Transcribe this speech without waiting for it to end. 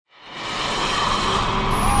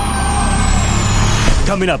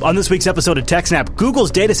Coming up on this week's episode of TechSnap,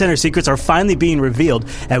 Google's data center secrets are finally being revealed,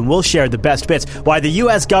 and we'll share the best bits, why the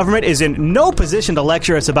U.S. government is in no position to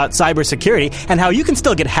lecture us about cybersecurity, and how you can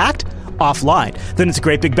still get hacked offline. Then it's a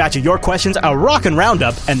great big batch of your questions, a rockin'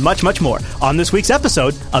 roundup, and much, much more on this week's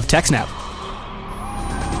episode of TechSnap.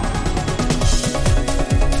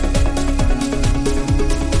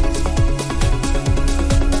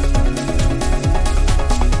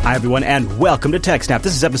 Hi, everyone, and welcome to TechSnap.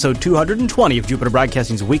 This is episode 220 of Jupiter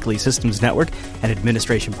Broadcasting's weekly Systems Network and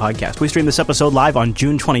Administration podcast. We stream this episode live on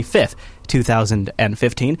June 25th,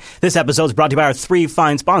 2015. This episode is brought to you by our three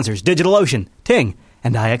fine sponsors, DigitalOcean, Ting,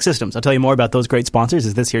 and IX Systems. I'll tell you more about those great sponsors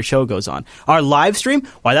as this here show goes on. Our live stream,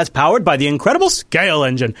 why, that's powered by the incredible Scale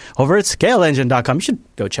Engine over at scaleengine.com. You should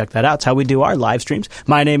go check that out. It's how we do our live streams.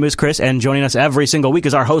 My name is Chris, and joining us every single week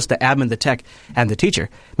is our host, the admin, the tech, and the teacher,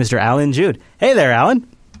 Mr. Alan Jude. Hey there, Alan.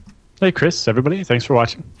 Hey, Chris, everybody. Thanks for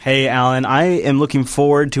watching. Hey, Alan. I am looking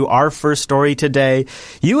forward to our first story today.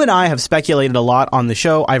 You and I have speculated a lot on the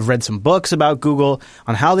show. I've read some books about Google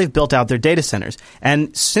on how they've built out their data centers.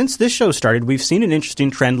 And since this show started, we've seen an interesting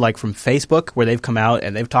trend like from Facebook, where they've come out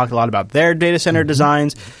and they've talked a lot about their data center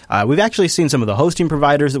designs. We've actually seen some of the hosting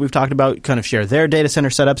providers that we've talked about kind of share their data center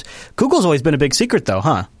setups. Google's always been a big secret, though,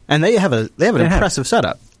 huh? And they have an impressive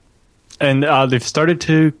setup. And they've started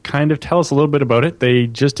to kind of tell us a little bit about it. They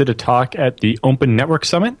just did a talk at the Open Network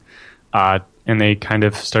Summit, and they kind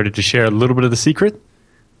of started to share a little bit of the secret.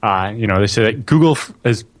 They say that Google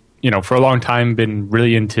has, for a long time been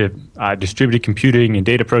really into distributed computing and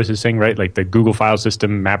data processing, right? Like the Google file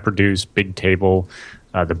system, MapReduce, Bigtable,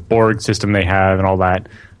 the Borg system they have, and all that.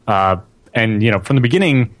 From the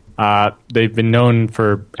beginning, they've been known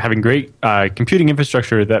for having great computing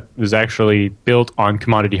infrastructure that was actually built on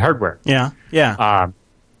commodity hardware. Yeah.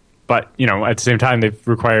 But at the same time, they've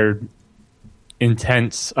required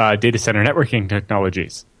intense data center networking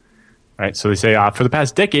technologies. Right. So they say, for the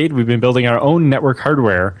past decade, we've been building our own network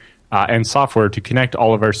hardware and software to connect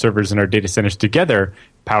all of our servers and our data centers together,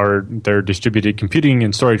 power their distributed computing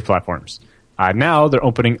and storage platforms. Now they're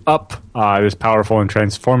opening up this powerful and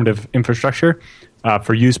transformative infrastructure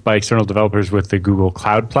for use by external developers with the Google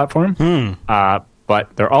Cloud platform.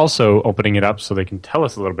 But they're also opening it up so they can tell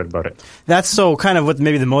us a little bit about it. That's so kind of what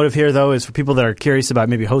maybe the motive here, though, is for people that are curious about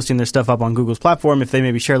maybe hosting their stuff up on Google's platform. If they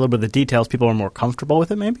maybe share a little bit of the details, people are more comfortable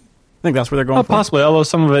with it, maybe? I think that's where they're going for. Possibly, although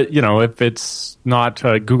some of it, if it's not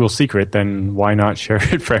a Google secret, then why not share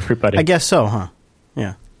it for everybody? I guess so, huh?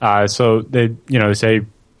 Yeah. So they say,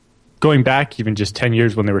 going back even just 10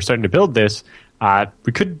 years when they were starting to build this,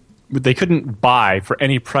 they couldn't buy for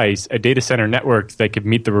any price a data center network that could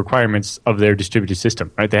meet the requirements of their distributed system.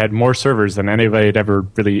 Right? They had more servers than anybody had ever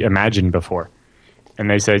really imagined before. And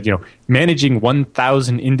they said, managing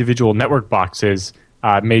 1,000 individual network boxes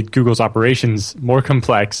made Google's operations more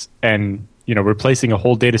complex, and replacing a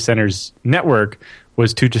whole data center's network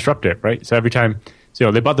was too disruptive. Right? So every time,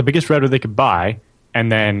 they bought the biggest router they could buy, and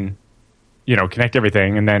then connect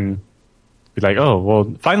everything, and then be like, oh,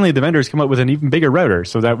 well, finally the vendors come up with an even bigger router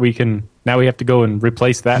so that we have to go and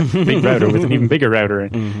replace that big router with an even bigger router,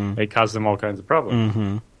 and it caused them all kinds of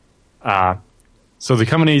problems. So the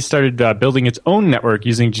company started building its own network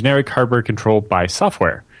using generic hardware controlled by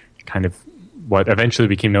software, kind of what eventually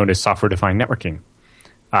became known as software-defined networking.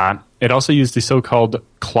 It also used the so-called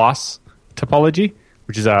CLOS topology,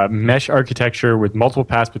 which is a mesh architecture with multiple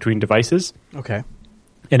paths between devices. Okay.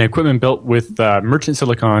 And equipment built with merchant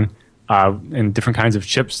silicon and different kinds of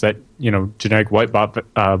chips that generic white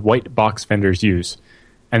box vendors use,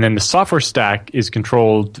 and then the software stack is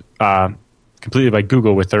controlled completely by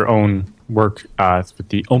Google with their own work with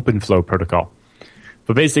the OpenFlow protocol.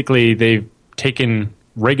 But basically, they've taken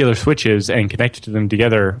regular switches and connected them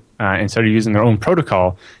together and started using their own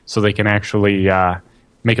protocol, so they can actually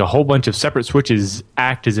make a whole bunch of separate switches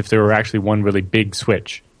act as if they were actually one really big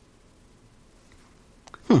switch.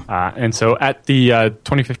 And so at the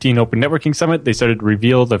 2015 Open Networking Summit, they started to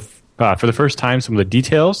reveal for the first time some of the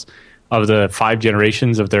details of the 5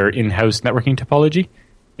 generations of their in-house networking topology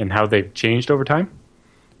and how they've changed over time.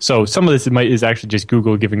 So some of this is actually just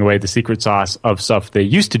Google giving away the secret sauce of stuff they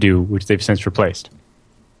used to do, which they've since replaced.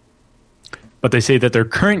 But they say that their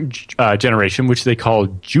current generation, which they call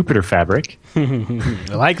Jupiter Fabric, I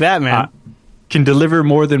like that, man, can deliver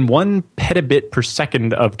more than 1 petabit per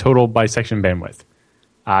second of total bisection bandwidth.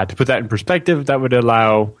 To put that in perspective, that would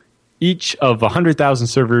allow each of 100,000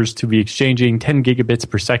 servers to be exchanging 10 gigabits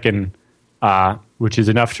per second, which is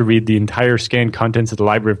enough to read the entire scanned contents of the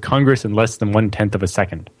Library of Congress in less than 1/10 of a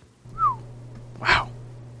second. Wow.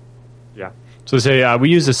 Yeah. So say we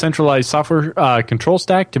use a centralized software control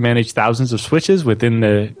stack to manage thousands of switches within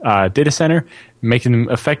the data center, making them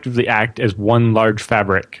effectively act as one large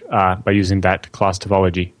fabric by using that class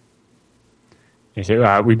topology.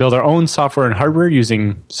 We build our own software and hardware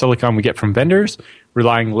using silicon we get from vendors,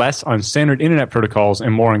 relying less on standard internet protocols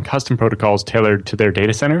and more on custom protocols tailored to their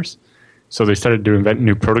data centers. So they started to invent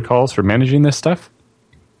new protocols for managing this stuff.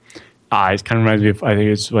 It kind of reminds me of, I think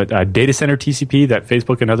it's data center TCP that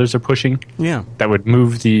Facebook and others are pushing. Yeah. That would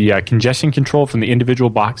move the congestion control from the individual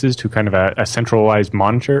boxes to kind of a centralized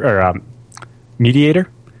monitor or mediator.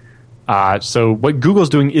 So what Google's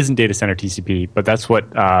doing isn't data center TCP, but that's what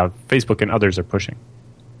Facebook and others are pushing.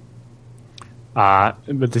 But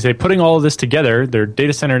they say putting all of this together, their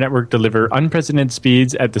data center network deliver unprecedented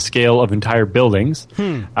speeds at the scale of entire buildings.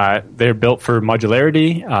 They're built for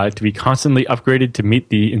modularity, to be constantly upgraded to meet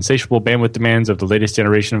the insatiable bandwidth demands of the latest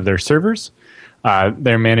generation of their servers.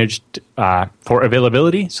 They're managed for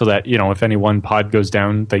availability, so that if any one pod goes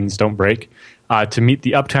down, things don't break. To meet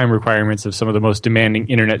the uptime requirements of some of the most demanding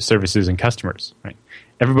internet services and customers. Right?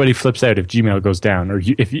 Everybody flips out if Gmail goes down, or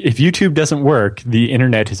if YouTube doesn't work, the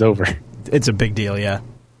internet is over. It's a big deal, yeah.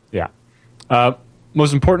 Yeah.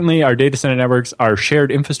 Most importantly, our data center networks are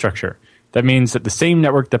shared infrastructure. That means that the same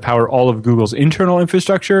network that power all of Google's internal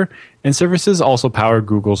infrastructure and services also power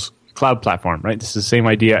Google's cloud platform. Right? This is the same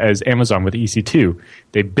idea as Amazon with EC2.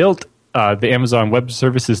 They built the Amazon Web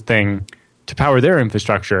Services thing to power their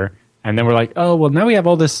infrastructure. And then we're like, oh, well, now we have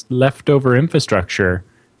all this leftover infrastructure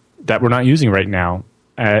that we're not using right now.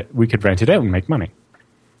 We could rent it out and make money.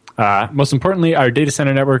 Most importantly, our data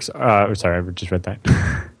center networks... sorry, I just read that.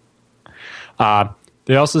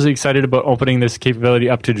 They're also excited about opening this capability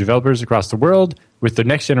up to developers across the world. With the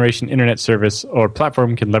next generation internet service or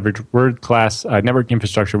platform can leverage world-class network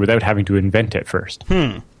infrastructure without having to invent it first.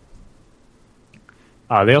 They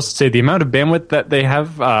also say the amount of bandwidth that they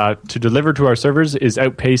have to deliver to our servers is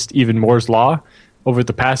outpaced even Moore's Law. Over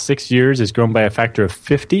the past 6 years, it's grown by a factor of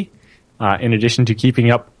 50. In addition to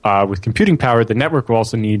keeping up with computing power, the network will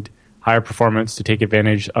also need higher performance to take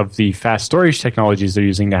advantage of the fast storage technologies they're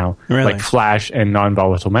using now, like flash and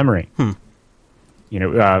non-volatile memory.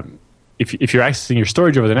 If you're accessing your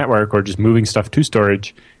storage over the network or just moving stuff to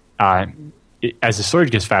storage, as the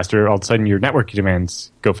storage gets faster, all of a sudden your network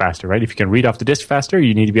demands go faster, right? If you can read off the disk faster,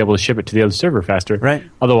 you need to be able to ship it to the other server faster. Right.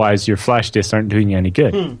 Otherwise, your flash disks aren't doing you any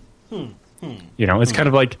good. It's kind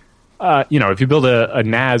of like, if you build a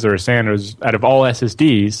NAS or a SAN out of all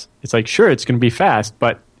SSDs, it's like, sure, it's going to be fast,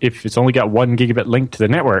 but if it's only got 1 gigabit link to the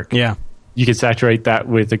network, you can saturate that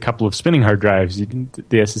with a couple of spinning hard drives. The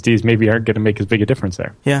SSDs maybe aren't going to make as big a difference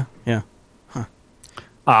there. Yeah.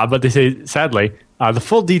 But they say, sadly, the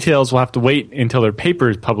full details will have to wait until their paper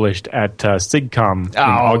is published at SIGCOMM in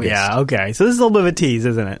August. Yeah, okay. So this is a little bit of a tease,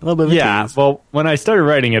 isn't it? A little bit of a tease. Yeah, well, when I started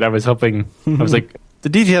writing it, I was hoping, I was like, the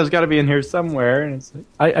details got to be in here somewhere. And it's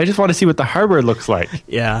like, I just want to see what the hardware looks like.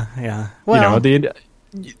 Yeah. Well,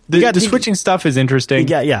 the switching stuff is interesting. You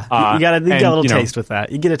got a little taste with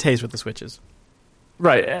that. You get a taste with the switches.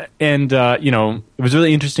 Right. And, it was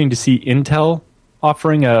really interesting to see Intel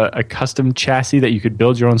offering a custom chassis that you could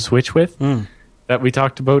build your own switch with that we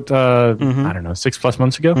talked about, I don't know, 6+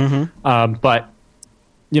 months ago. But,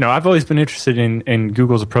 I've always been interested in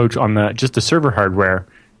Google's approach on just the server hardware.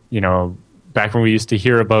 Back when we used to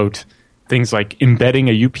hear about things like embedding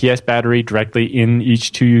a UPS battery directly in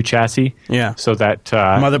each 2U chassis. Yeah. So that...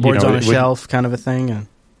 motherboards on a shelf kind of a thing.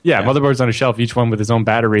 Motherboards on a shelf, each one with its own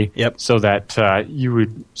battery. Yep. So that you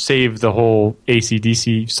would save the whole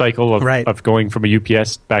AC-DC cycle of going from a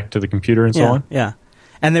UPS back to the computer and so on. Yeah.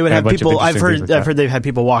 And they would have people... I've heard they've had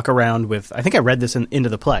people walk around with... I think I read this Into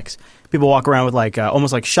the Plex. People walk around with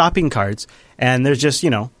almost like shopping carts, and there's just,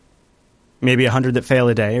 maybe 100 that fail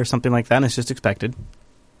a day or something like that, and it's just expected.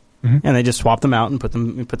 And they just swap them out and put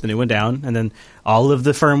the new one down, and then all of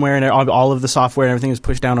the firmware and all of the software and everything is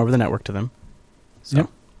pushed down over the network to them. So... Yep.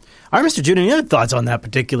 All right, Mr. Juden, any other thoughts on that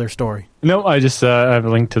particular story? No, I just have a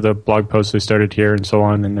link to the blog post we started here and so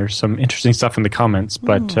on, and there's some interesting stuff in the comments.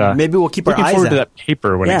 But maybe we'll keep our eyes out. Looking forward to that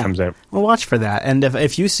paper when it comes out. We'll watch for that. And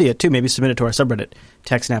if you see it, too, maybe submit it to our subreddit,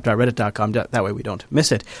 techsnap.reddit.com. That way we don't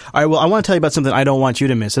miss it. All right, well, I want to tell you about something I don't want you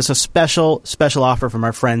to miss. It's a special offer from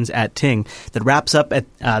our friends at Ting that wraps up at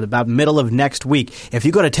about middle of next week. If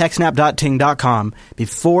you go to techsnap.ting.com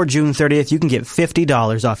before June 30th, you can get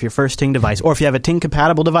 $50 off your first Ting device. Or if you have a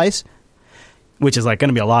Ting-compatible device, which is going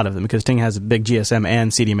to be a lot of them because Ting has a big GSM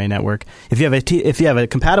and CDMA network. If you have a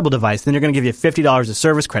compatible device, then they're going to give you $50 of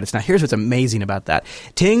service credits. Now, here's what's amazing about that.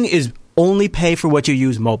 Ting is only pay for what you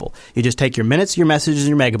use mobile. You just take your minutes, your messages, and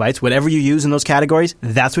your megabytes, whatever you use in those categories,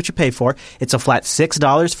 that's what you pay for. It's a flat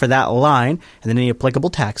 $6 for that line, and then any applicable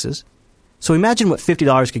taxes. So imagine what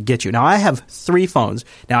 $50 could get you. Now, I have 3 phones.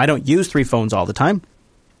 Now, I don't use 3 phones all the time.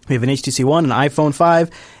 We have an HTC One, an iPhone 5,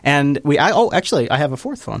 and I have a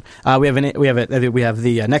 4th phone. We have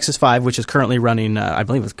the Nexus 5, which is currently running, I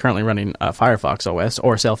believe it's currently running Firefox OS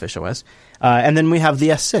or Sailfish OS. And then we have the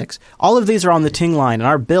S6. All of these are on the Ting line, and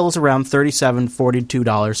our bill's around $37,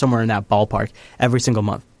 $42, somewhere in that ballpark every single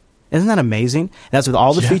month. Isn't that amazing? And that's with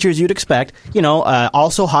all the features you'd expect.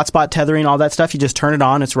 Also hotspot tethering, all that stuff. You just turn it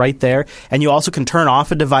on. It's right there. And you also can turn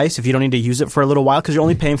off a device if you don't need to use it for a little while because you're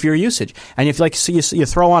only paying for your usage. And if you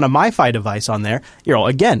throw on a MiFi device on there,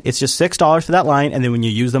 again, it's just $6 for that line, and then when you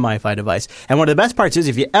use the MiFi device. And one of the best parts is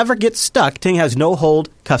if you ever get stuck, Ting has no-hold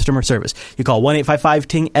customer service. You call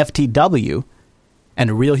 1-855-TING-FTW, and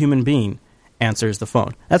a real human being answers the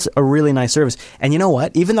phone. That's a really nice service. And you know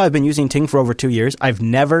what? Even though I've been using Ting for over 2 years, I've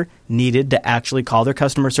never needed to actually call their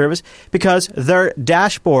customer service because their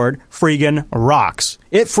dashboard freaking rocks.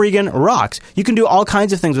 It freaking rocks. You can do all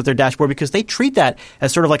kinds of things with their dashboard because they treat that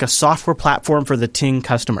as sort of like a software platform for the Ting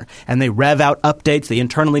customer. And they rev out updates. They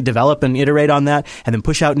internally develop and iterate on that and then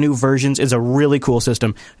push out new versions. It's a really cool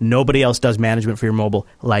system. Nobody else does management for your mobile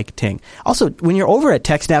like Ting. Also, when you're over at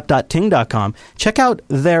techsnap.ting.com, check out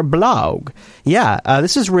their blog. Yeah,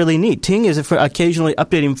 this is really neat. Ting is occasionally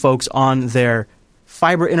updating folks on their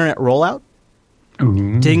fiber internet rollout.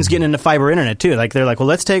 Ooh. Ting's getting into fiber internet, too. They're like, well,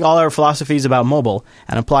 let's take all our philosophies about mobile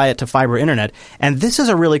and apply it to fiber internet. And this is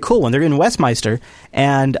a really cool one. They're in Westminster,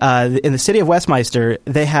 and in the city of Westminster,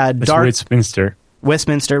 they had Westminster,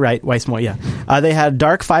 right? Westmore, yeah. They had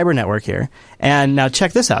dark fiber network here. And now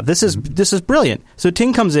check this out. This is brilliant. So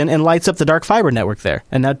Ting comes in and lights up the dark fiber network there.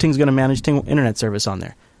 And now Ting's going to manage Ting internet service on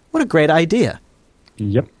there. What a great idea.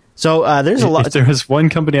 Yep. So there's a lot. If there was one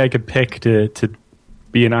company I could pick to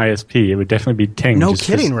be an ISP, it would definitely be Ting. No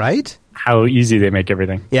kidding, right? How easy they make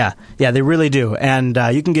everything. Yeah, they really do. And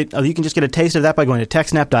you can just get a taste of that by going to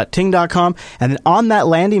techsnap.ting.com. And then on that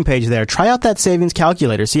landing page there, try out that savings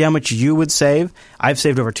calculator. See how much you would save. I've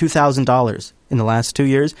saved over $2,000 in the last 2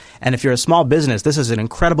 years. And if you're a small business, this is an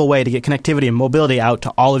incredible way to get connectivity and mobility out to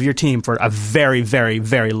all of your team for a very, very,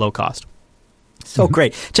 very low cost. So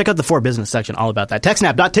great. Check out the For Business section, all about that.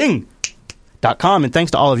 TechSnap.ting.com. And thanks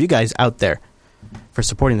to all of you guys out there for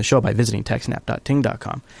supporting the show by visiting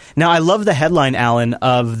TechSnap.ting.com. Now, I love the headline, Alan,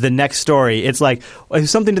 of the next story. It's like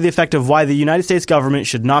something to the effect of why the United States government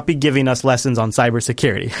should not be giving us lessons on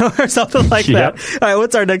cybersecurity or something like that. All right,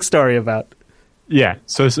 what's our next story about? Yeah,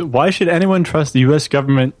 so why should anyone trust the U.S.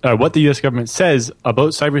 government, what the U.S. government says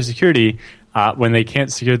about cybersecurity when they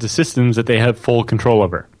can't secure the systems that they have full control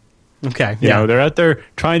over? Okay. You know, they're out there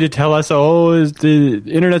trying to tell us, the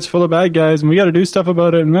internet's full of bad guys and we got to do stuff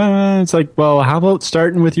about it. And it's like, well, how about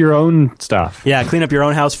starting with your own stuff? Yeah, clean up your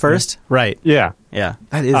own house first. Right. Yeah. Yeah.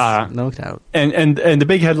 That is no doubt. And the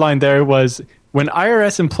big headline there was, when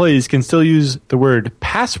IRS employees can still use the word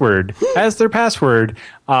password as their password,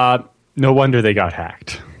 no wonder they got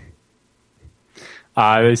hacked.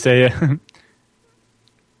 They say,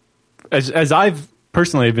 as I've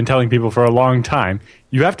personally been telling people for a long time,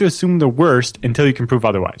 you have to assume the worst until you can prove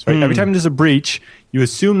otherwise, right? Every time there's a breach, you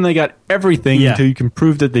assume they got everything until you can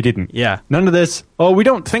prove that they didn't. Yeah. None of this, we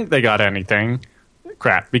don't think they got anything.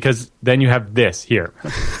 Crap, because then you have this here.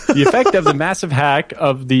 The effect of the massive hack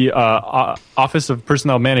of the Office of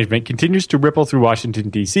Personnel Management continues to ripple through Washington,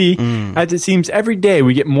 D.C., as it seems every day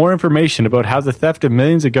we get more information about how the theft of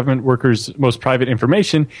millions of government workers' most private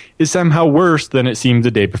information is somehow worse than it seemed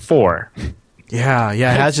the day before. Yeah, it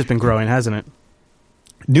has just been growing, hasn't it?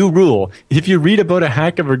 New rule. If you read about a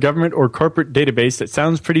hack of a government or corporate database that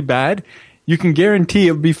sounds pretty bad, you can guarantee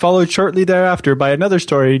it will be followed shortly thereafter by another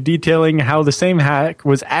story detailing how the same hack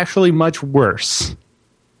was actually much worse.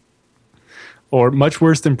 Or much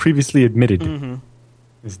worse than previously admitted,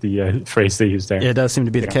 is the phrase they use there. Yeah, it does seem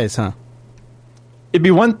to be the case, huh? It'd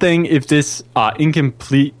be one thing if this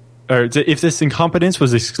if this incompetence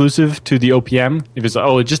was exclusive to the OPM, if it's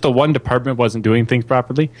just the one department wasn't doing things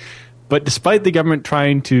properly. But despite the government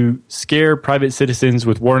trying to scare private citizens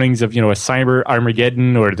with warnings of, a cyber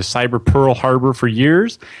Armageddon or the cyber Pearl Harbor for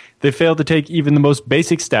years, they failed to take even the most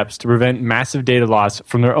basic steps to prevent massive data loss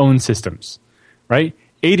from their own systems, right?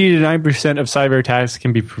 80 to 90% of cyber attacks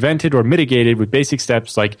can be prevented or mitigated with basic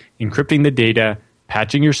steps like encrypting the data,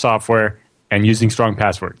 patching your software, and using strong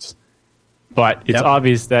passwords. But it's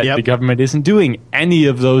obvious that the government isn't doing any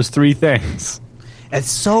of those three things.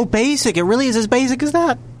 It's so basic. It really is as basic as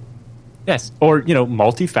that. Yes, or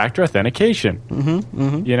multi-factor authentication.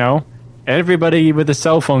 Everybody with a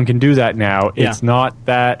cell phone can do that now. Yeah. It's not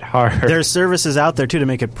that hard. There's services out there, too, to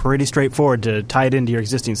make it pretty straightforward to tie it into your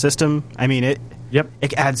existing system. I mean, it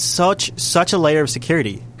adds such a layer of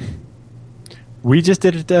security. We just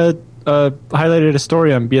highlighted a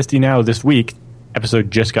story on BSD Now this week. Episode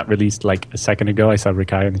just got released like a second ago. I saw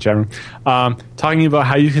Rikai in the chat room. Talking about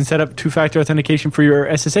how you can set up two-factor authentication for your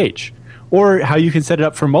SSH. Or how you can set it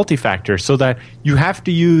up for multi-factor so that you have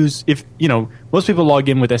to use, most people log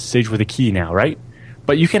in with SSH with a key now, right?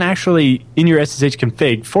 But you can actually, in your SSH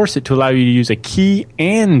config, force it to allow you to use a key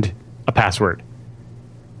and a password.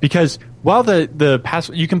 Because while the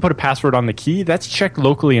password, you can put a password on the key, that's checked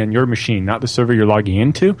locally on your machine, not the server you're logging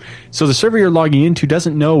into. So the server you're logging into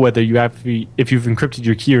doesn't know whether if you've encrypted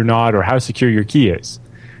your key or not, or how secure your key is.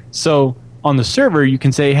 So on the server, you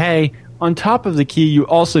can say, hey, on top of the key, you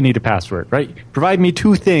also need a password, right? Provide me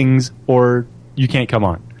two things or you can't come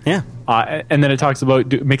on. Yeah. And then it talks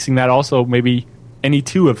about mixing that also maybe any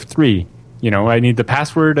two of three. I need the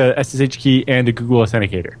password, a SSH key, and a Google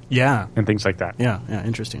Authenticator. Yeah. And things like that. Yeah,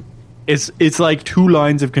 interesting. It's like 2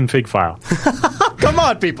 lines of config file. Come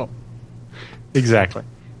on, people. Exactly.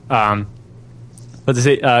 But to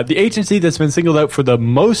say, the agency that's been singled out for the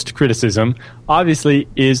most criticism, obviously,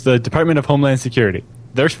 is the Department of Homeland Security.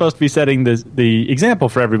 They're supposed to be setting the example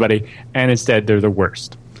for everybody, and instead they're the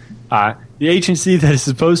worst. The agency that is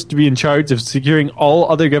supposed to be in charge of securing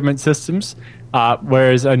all other government systems,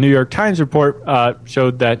 whereas a New York Times report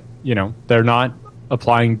showed that they're not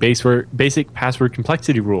applying basic password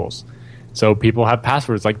complexity rules. So people have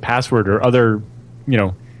passwords like password or other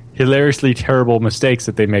hilariously terrible mistakes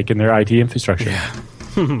that they make in their IT infrastructure. Yeah.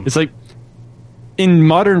 It's like in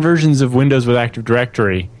modern versions of Windows with Active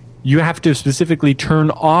Directory, you have to specifically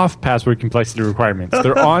turn off password complexity requirements.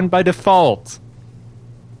 They're on by default.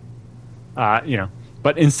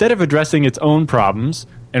 But instead of addressing its own problems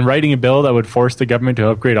and writing a bill that would force the government to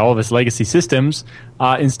upgrade all of its legacy systems,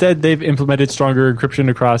 instead they've implemented stronger encryption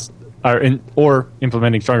across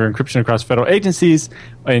implementing stronger encryption across federal agencies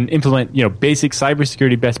and implement basic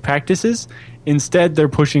cybersecurity best practices. Instead, they're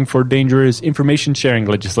pushing for dangerous information sharing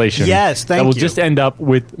legislation. Yes, thank you. That will just end up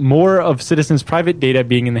with more of citizens' private data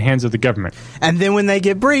being in the hands of the government. And then when they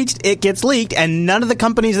get breached, it gets leaked, and none of the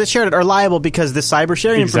companies that shared it are liable because the cyber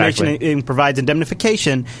sharing information provides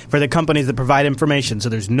indemnification for the companies that provide information. So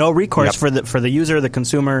there's no recourse for the user, the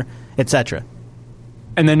consumer, etc.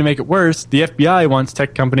 And then to make it worse, the FBI wants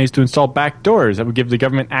tech companies to install backdoors that would give the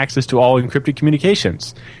government access to all encrypted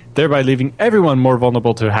communications, thereby leaving everyone more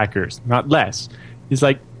vulnerable to hackers, not less. It's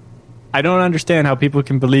like, I don't understand how people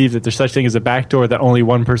can believe that there's such thing as a backdoor that only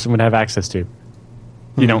one person would have access to.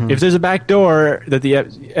 If there's a backdoor that the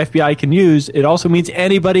FBI can use, it also means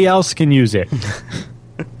anybody else can use it.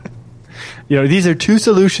 These are two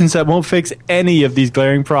solutions that won't fix any of these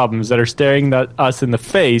glaring problems that are staring us in the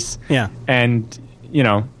face. Yeah. And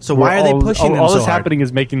so why are they pushing them so all this hard? happening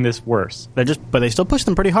is making this worse. But they still push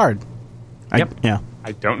them pretty hard. Yep.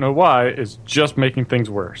 I don't know why. It's just making things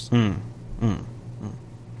worse.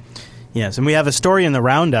 Yes, and we have a story in the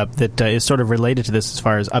roundup that is sort of related to this as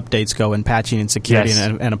far as updates go and patching and security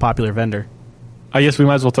and a popular vendor. I guess we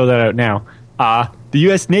might as well throw that out now. The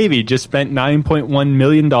U.S. Navy just spent $9.1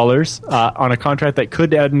 million on a contract that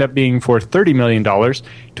could end up being for $30 million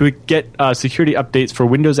to get security updates for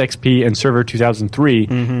Windows XP and Server 2003,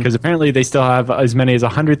 because apparently they still have as many as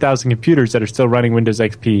 100,000 computers that are still running Windows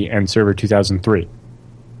XP and Server 2003.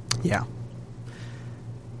 Yeah.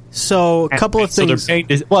 So a couple of things. So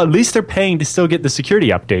at least they're paying to still get the security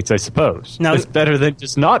updates, I suppose. Now, it's better than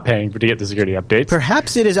just not paying to get the security updates.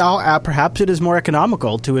 Perhaps it is more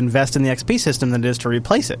economical to invest in the XP system than it is to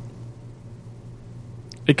replace it.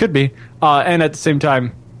 It could be. And at the same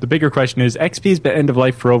time, the bigger question is, XP's been end of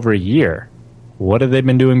life for over a year. What have they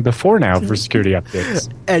been doing before now for security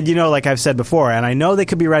updates? And, like I've said before, and I know they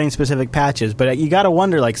could be writing specific patches, but you got to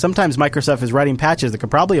wonder, sometimes Microsoft is writing patches that could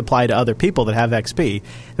probably apply to other people that have XP,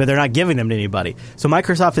 but they're not giving them to anybody. So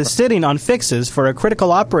Microsoft is sitting on fixes for a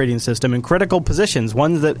critical operating system in critical positions,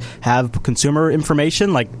 ones that have consumer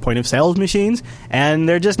information, like point-of-sales machines, and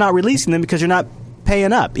they're just not releasing them because you're not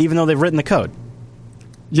paying up, even though they've written the code.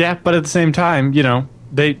 Yeah, but at the same time,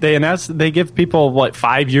 They announced they give people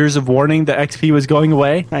 5 years of warning that XP was going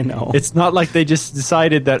away. I know. It's not like they just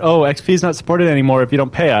decided that XP is not supported anymore if you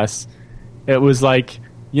don't pay us. It was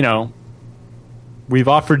we've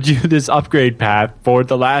offered you this upgrade path for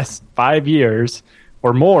the last 5 years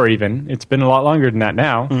or more. Even it's been a lot longer than that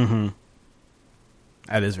now. Mm-hmm.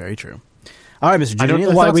 That is very true. All right, Mr. Jr. I don't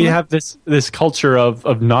know why we have this culture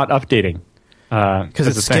of not updating. Because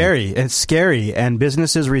it's scary. It's scary, and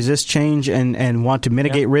businesses resist change and want to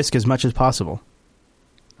mitigate risk as much as possible.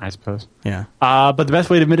 I suppose. Yeah. But the best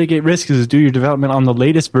way to mitigate risk is to do your development on the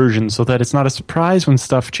latest version so that it's not a surprise when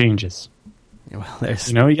stuff changes. Well,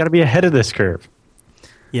 there's... You got to be ahead of this curve.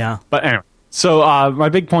 Yeah. But anyway, so my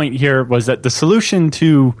big point here was that the solution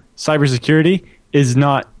to cybersecurity is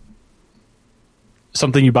not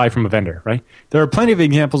something you buy from a vendor, right? There are plenty of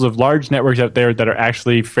examples of large networks out there that are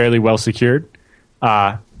actually fairly well secured.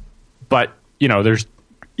 But, there's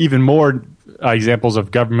even more examples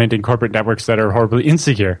of government and corporate networks that are horribly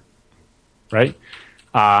insecure, right?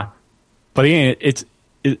 But again,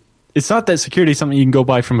 it's not that security is something you can go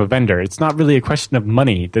buy from a vendor. It's not really a question of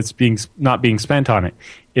money that's not being spent on it.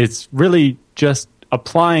 It's really just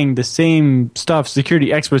applying the same stuff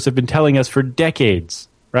security experts have been telling us for decades,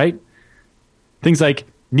 right? Things like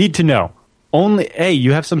need to know.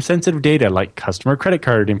 You have some sensitive data like customer credit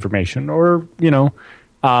card information or,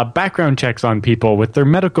 background checks on people with their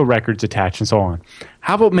medical records attached and so on.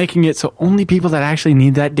 How about making it so only people that actually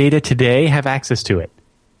need that data today have access to it?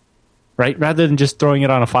 Right? Rather than just throwing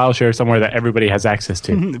it on a file share somewhere that everybody has access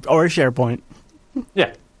to. Or a SharePoint.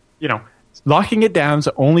 Yeah. Locking it down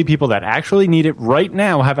so only people that actually need it right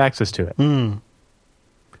now have access to it.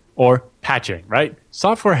 Or patching, right?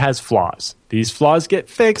 Software has flaws. These flaws get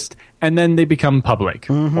fixed and then they become public.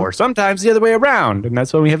 Or sometimes the other way around. And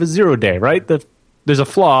that's when we have a 0 day, right? There's a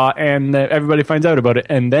flaw and everybody finds out about it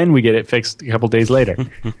and then we get it fixed a couple days later.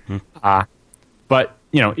 But,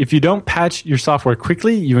 if you don't patch your software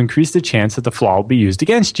quickly, you increase the chance that the flaw will be used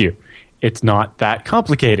against you. It's not that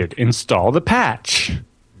complicated. Install the patch.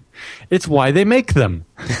 It's why they make them.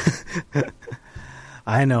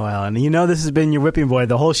 I know, Alan. This has been your whipping boy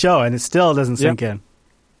the whole show, and it still doesn't sink in.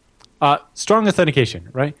 Strong authentication,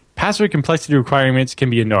 right? Password complexity requirements can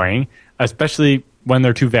be annoying, especially when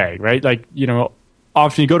they're too vague, right? Like,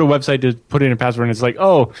 often you go to a website to put in a password, and it's like,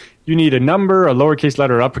 oh, you need a number, a lowercase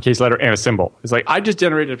letter, an uppercase letter, and a symbol. It's like, I just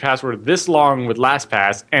generated a password this long with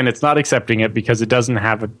LastPass, and it's not accepting it because it doesn't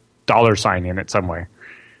have a $sign in it somewhere.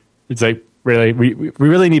 It's like, really, we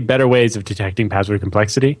really need better ways of detecting password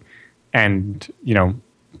complexity and,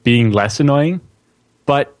 being less annoying.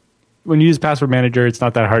 But when you use Password Manager, it's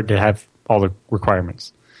not that hard to have all the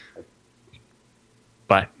requirements.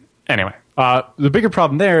 But anyway, the bigger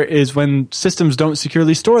problem there is when systems don't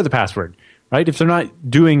securely store the password, right? If they're not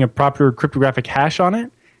doing a proper cryptographic hash on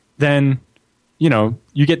it, then,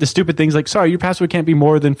 you get the stupid things like, sorry, your password can't be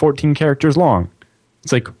more than 14 characters long.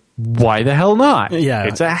 It's like, why the hell not? Yeah.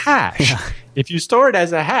 It's a hash. Yeah. If you store it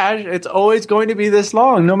as a hash, it's always going to be this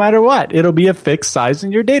long, no matter what. It'll be a fixed size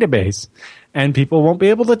in your database. And people won't be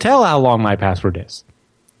able to tell how long my password is.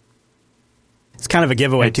 It's kind of a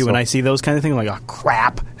giveaway, too, when I see those kind of things. I'm like, oh,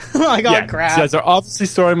 crap. Crap. So they're obviously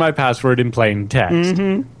storing my password in plain text.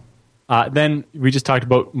 Then we just talked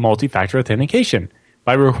about multi-factor authentication.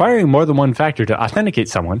 By requiring more than one factor to authenticate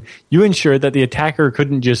someone, you ensure that the attacker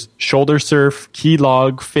couldn't just shoulder surf,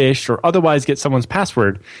 keylog, phish, or otherwise get someone's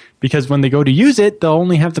password, because when they go to use it, they'll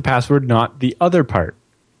only have the password, not the other part.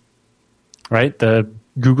 Right? The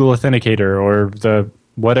Google Authenticator or the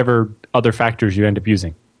whatever other factors you end up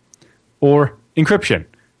using. Or encryption.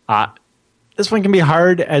 This one can be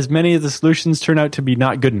hard as many of the solutions turn out to be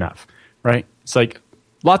not good enough. Right? It's like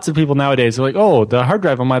lots of people nowadays are like, oh, the hard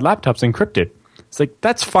drive on my laptop's encrypted. It's like,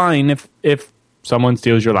 that's fine if someone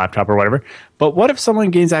steals your laptop or whatever. But what if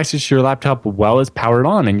someone gains access to your laptop while it's powered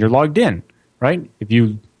on and you're logged in, right? If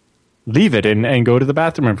you leave it and go to the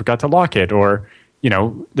bathroom and forgot to lock it, or,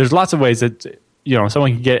 there's lots of ways that,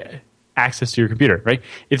 someone can get access to your computer, right?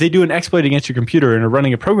 If they do an exploit against your computer and are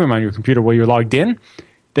running a program on your computer while you're logged in,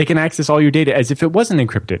 they can access all your data as if it wasn't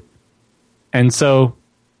encrypted. And so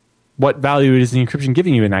what value is the encryption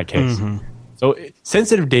giving you in that case? So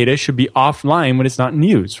sensitive data should be offline when it's not in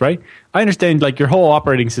use, right? I understand, like, your whole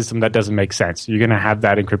operating system, that doesn't make sense. You're going to have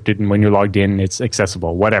that encrypted, and when you're logged in, it's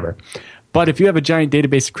accessible, whatever. But if you have a giant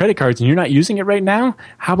database of credit cards and you're not using it right now,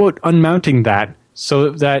 how about unmounting that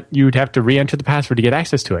so that you'd have to re-enter the password to get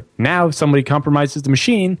access to it? Now, if somebody compromises the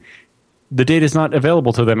machine, the data is not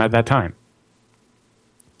available to them at that time.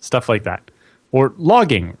 Stuff like that. Or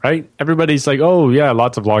logging, right? Everybody's like, oh, yeah,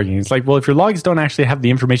 lots of logging. It's like, well, if your logs don't actually have the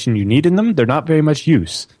information you need in them, they're not very much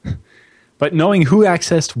use. But knowing who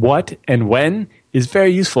accessed what and when is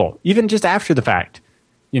very useful, even just after the fact.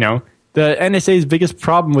 The NSA's biggest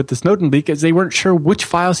problem with the Snowden leak is they weren't sure which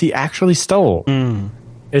files he actually stole.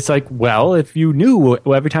 It's like, well, if you knew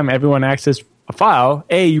every time everyone accessed a file,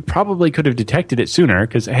 you probably could have detected it sooner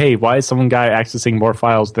because, hey, why is some guy accessing more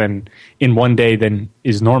files than in one day than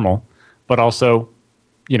is normal? But also,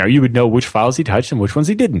 you would know which files he touched and which ones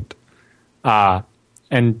he didn't.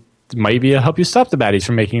 And maybe it'll help you stop the baddies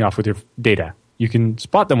from making off with your data. You can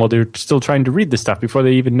spot them while they're still trying to read the stuff before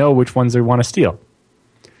they even know which ones they want to steal.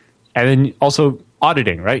 And then also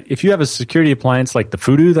auditing, right? If you have a security appliance like the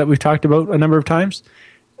Fudu that we've talked about a number of times,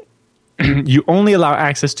 you only allow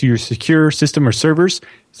access to your secure system or servers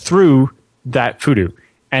through that Fudu.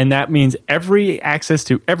 And that means every access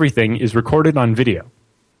to everything is recorded on video,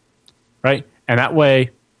 right? And that way,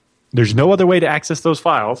 there's no other way to access those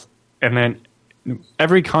files. And then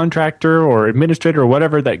every contractor or administrator or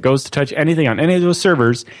whatever that goes to touch anything on any of those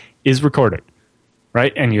servers is recorded,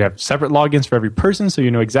 right? And you have separate logins for every person, so you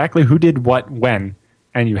know exactly who did what when,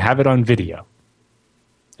 and you have it on video.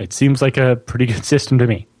 It seems like a pretty good system to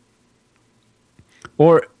me.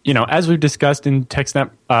 Or, as we've discussed in TechSnap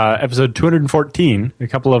episode 214 a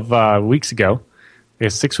couple of weeks ago, I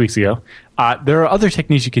guess 6 weeks ago, there are other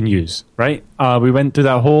techniques you can use, right? We went through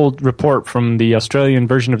that whole report from the Australian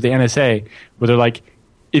version of the NSA where they're like,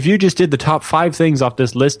 if you just did the top 5 things off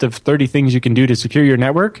this list of 30 things you can do to secure your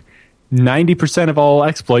network, 90% of all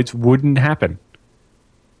exploits wouldn't happen.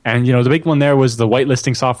 And, the big one there was the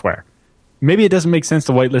whitelisting software. Maybe it doesn't make sense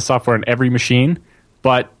to whitelist software on every machine,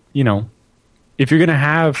 but, if you're going to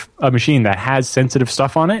have a machine that has sensitive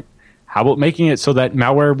stuff on it, how about making it so that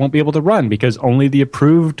malware won't be able to run because only the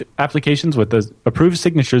approved applications with the approved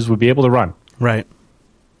signatures would be able to run? Right.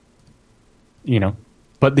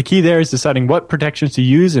 But the key there is deciding what protections to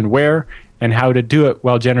use and where and how to do it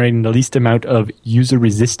while generating the least amount of user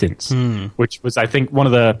resistance, which was, I think, one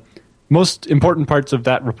of the most important parts of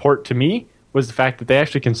that report to me was the fact that they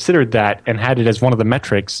actually considered that and had it as one of the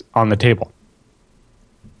metrics on the table.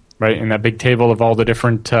 Right? In that big table of all the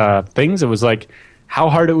different things, it was like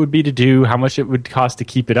how hard it would be to do, how much it would cost to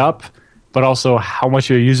keep it up, but also how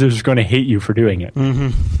much your users are going to hate you for doing it.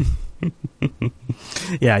 Mm-hmm.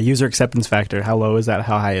 Yeah, user acceptance factor. How low is that?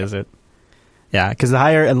 How high is it? Yeah, because the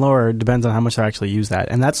higher and lower depends on how much they actually use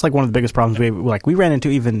that. And that's like one of the biggest problems we ran into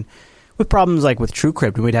even with problems like with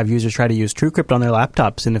TrueCrypt. We'd have users try to use TrueCrypt on their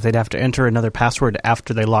laptops, and if they'd have to enter another password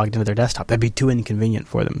after they logged into their desktop, that'd be too inconvenient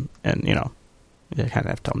for them. And, you kind of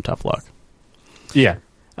have to tell them tough luck. Yeah.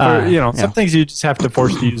 Some things you just have to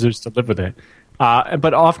force the users to live with it.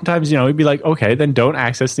 But oftentimes, it'd be like, okay, then don't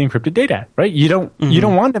access the encrypted data, right? You don't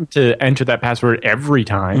want them to enter that password every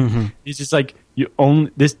time. Mm-hmm. It's just like you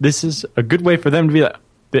own this. This is a good way for them to be like,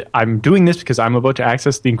 I'm doing this because I'm about to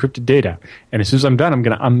access the encrypted data, and as soon as I'm done, I'm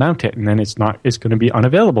going to unmount it, and then it's going to be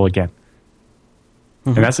unavailable again.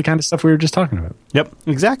 Mm-hmm. And that's the kind of stuff we were just talking about. Yep,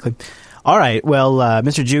 exactly. All right. Well,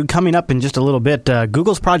 Mr. Jude, coming up in just a little bit,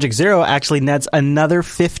 Google's Project Zero actually nets another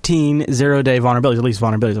 15 zero-day vulnerabilities, at least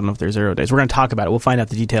vulnerabilities. I don't know if they're 0 days. We're going to talk about it. We'll find out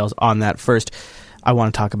the details on that first. I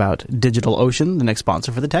want to talk about DigitalOcean, the next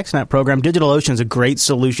sponsor for the TechSnap program. DigitalOcean is a great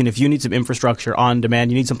solution if you need some infrastructure on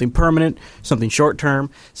demand. You need something permanent, something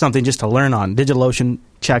short-term, something just to learn on. DigitalOcean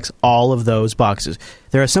checks all of those boxes.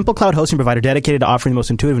 They're a simple cloud hosting provider dedicated to offering the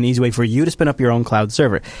most intuitive and easy way for you to spin up your own cloud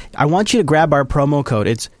server. I want you to grab our promo code.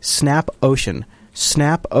 It's SNAPOcean.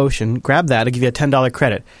 SNAPOcean. Grab that. It'll give you a $10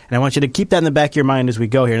 credit. And I want you to keep that in the back of your mind as we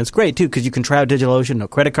go here. And it's great, too, because you can try out DigitalOcean, no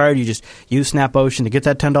credit card. You just use SNAPOcean to get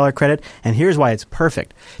that $10 credit. And here's why it's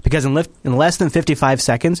perfect. Because in less than 55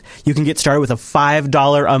 seconds, you can get started with a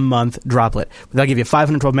 $5 a month droplet. They'll give you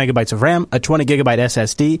 512 megabytes of RAM, a 20 gigabyte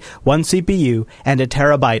SSD, 1 CPU, and a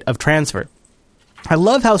terabyte of transfer. I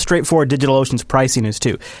love how straightforward DigitalOcean's pricing is,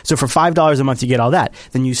 too. So for $5 a month, you get all that.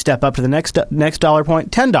 Then you step up to the next dollar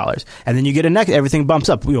point, $10. And then you get everything bumps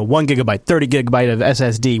up. 1 gigabyte, 30 gigabyte of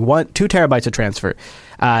SSD, 2 terabytes of transfer.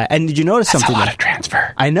 And did you notice something? That's a lot of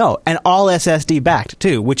transfer. I know. And all SSD backed,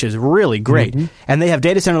 too, which is really great. Mm-hmm. And they have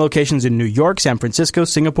data center locations in New York, San Francisco,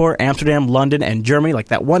 Singapore, Amsterdam, London, and Germany. Like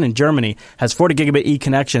that one in Germany has 40 gigabit E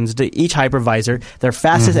connections to each hypervisor. Their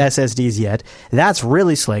fastest SSDs yet. That's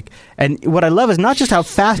really slick. And what I love is not just how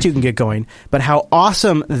fast you can get going, but how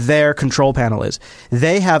awesome their control panel is.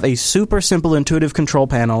 They have a super simple, intuitive control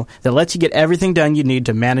panel that lets you get everything done you need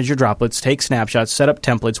to manage your droplets, take snapshots, set up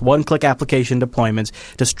templates, one-click application deployments,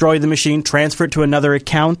 destroy the machine, transfer it to another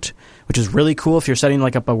account, which is really cool if you're setting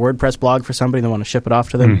like up a WordPress blog for somebody and they want to ship it off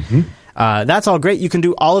to them. Mm-hmm. That's all great. You can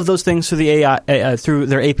do all of those things through the AI, through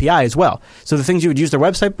their API as well. So the things you would use their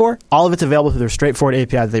website for, all of it's available through their straightforward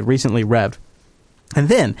API that they recently revved. And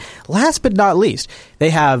then, last but not least,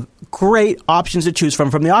 they have great options to choose from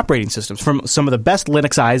the operating systems, from some of the best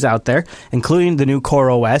Linux eyes out there, including the new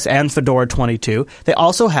CoreOS and Fedora 22. They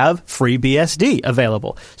also have FreeBSD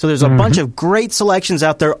available. So there's a bunch of great selections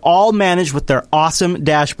out there, all managed with their awesome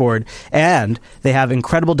dashboard, and they have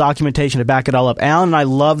incredible documentation to back it all up. Alan and I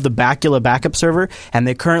love the Bacula backup server, and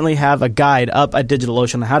they currently have a guide up at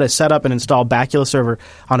DigitalOcean on how to set up and install Bacula server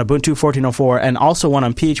on Ubuntu 14.04, and also one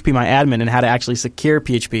on PHP My Admin and how to actually secure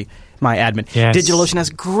PHP my admin. Yes. DigitalOcean has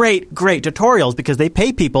great tutorials because they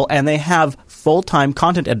pay people and they have full-time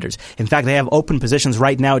content editors. In fact, they have open positions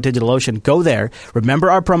right now at DigitalOcean. Go there.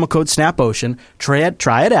 Remember our promo code SNAPOcean.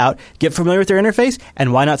 Try it out. Get familiar with their interface,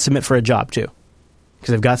 and why not submit for a job too?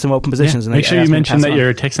 Because they've got some open positions. Yeah. And Make sure you mention that you're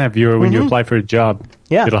a TechSnap viewer when you apply for a job.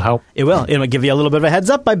 Yeah. It'll help. It will. It'll give you a little bit of a heads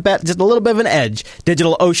up, I bet. Just a little bit of an edge.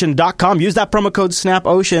 DigitalOcean.com. Use that promo code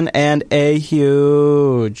SNAPOcean, and a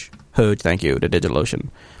huge thank you to DigitalOcean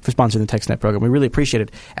for sponsoring the TechSnap program. We really appreciate it.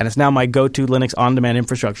 And it's now my go-to Linux on-demand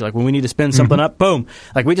infrastructure. Like when we need to spin something up, boom.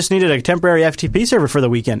 Like we just needed a temporary FTP server for the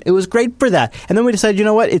weekend. It was great for that. And then we decided, you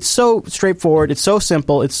know what? It's so straightforward. It's so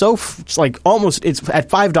simple. It's so it's like almost, it's at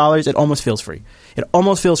 $5. It almost feels free. It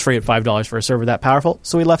almost feels free at $5 for a server that powerful.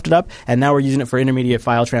 So we left it up, and now we're using it for intermediate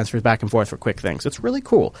file transfers back and forth for quick things. It's really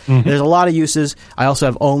cool. There's a lot of uses. I also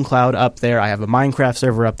have OwnCloud up there. I have a Minecraft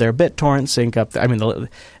server up there, BitTorrent sync up there. I mean, the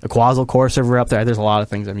Quazzle Core server up there. There's a lot of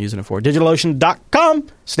things I'm using it for. DigitalOcean.com.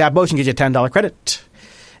 SnapOcean gives you a $10 credit.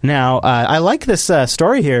 Now, I like this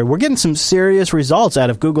story here. We're getting some serious results out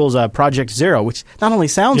of Google's Project Zero, which not only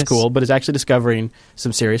sounds cool, but is actually discovering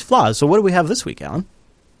some serious flaws. So what do we have this week, Alan?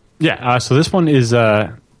 Yeah, so this one is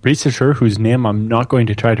a researcher whose name I'm not going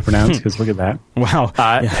to try to pronounce because look at that. Wow.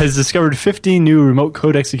 Has discovered 50 new remote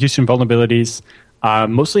code execution vulnerabilities,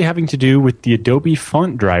 mostly having to do with the Adobe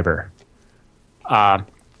font driver.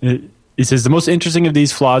 It says the most interesting of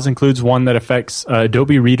these flaws includes one that affects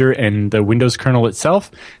Adobe Reader and the Windows kernel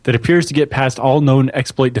itself that appears to get past all known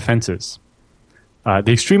exploit defenses.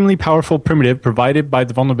 The extremely powerful primitive provided by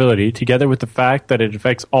the vulnerability, together with the fact that it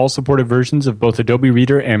affects all supported versions of both Adobe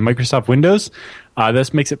Reader and Microsoft Windows,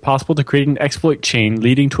 thus makes it possible to create an exploit chain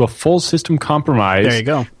leading to a full system compromise. There you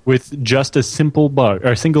go. With just a single bug.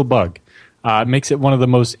 Makes it one of the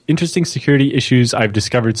most interesting security issues I've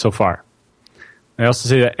discovered so far. I also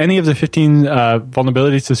say that any of the 15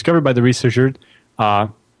 vulnerabilities discovered by the researcher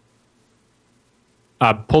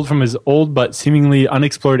pulled from his old but seemingly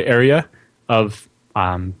unexplored area of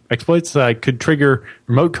exploits could trigger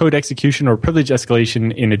remote code execution or privilege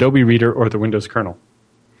escalation in Adobe Reader or the Windows kernel.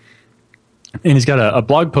 And he's got a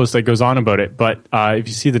blog post that goes on about it, but if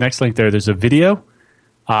you see the next link there, there's a video,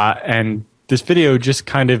 and this video just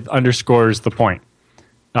kind of underscores the point.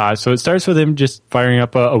 So it starts with him just firing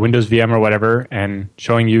up a Windows VM or whatever and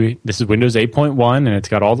showing you this is Windows 8.1 and it's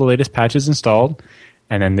got all the latest patches installed.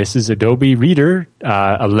 And then this is Adobe Reader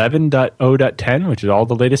 11.0.10, which is all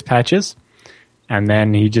the latest patches. And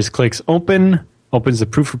then he just clicks open, opens the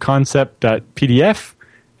proof of concept.pdf,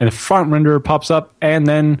 and the font renderer pops up, and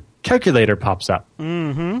then calculator pops up.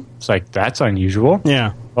 Mm-hmm. It's like, that's unusual.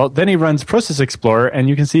 Yeah. Well, then he runs Process Explorer, and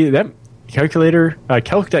you can see that calculator,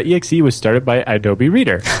 calc.exe was started by Adobe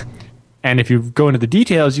Reader. And if you go into the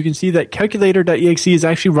details, you can see that calculator.exe is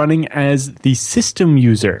actually running as the system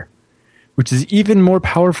user, which is even more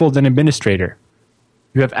powerful than administrator.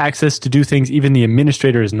 You have access to do things even the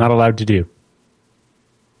administrator is not allowed to do.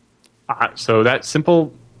 So that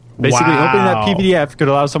simple, basically opening that PVDF could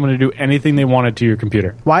allow someone to do anything they wanted to your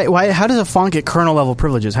computer. Why? How does a font get kernel level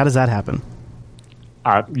privileges? How does that happen?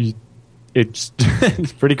 It's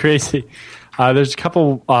pretty crazy. There's a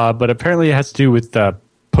couple, but apparently it has to do with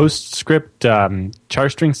PostScript char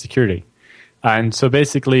string security. And so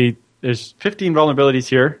basically, there's 15 vulnerabilities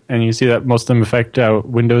here, and you see that most of them affect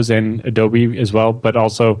Windows and Adobe as well, but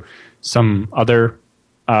also some other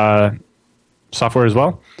software as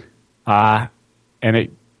well. And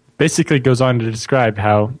it basically goes on to describe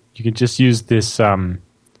how you can just use this. I'm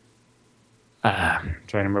trying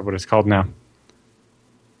to remember what it's called now.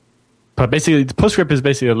 But basically, PostScript is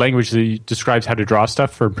basically a language that describes how to draw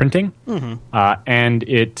stuff for printing, and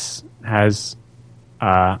it has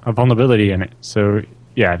a vulnerability in it. So,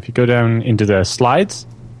 yeah, if you go down into the slides,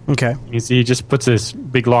 you can see he just puts this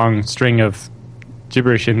big long string of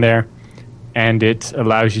gibberish in there, and it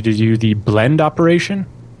allows you to do the blend operation.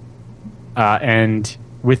 And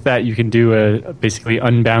with that, you can do a basically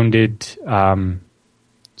unbounded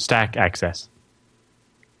stack access.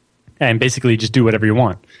 And basically just do whatever you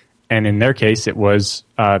want. And in their case, it was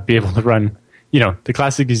be able to run, the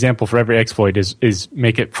classic example for every exploit is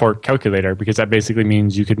make it for calculator, because that basically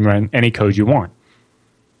means you can run any code you want.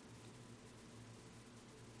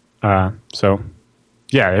 So,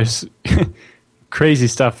 yeah, there's crazy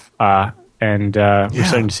stuff. And we're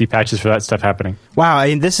starting to see patches for that stuff happening. Wow, I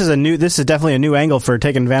mean, this is definitely a new angle for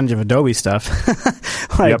taking advantage of Adobe stuff.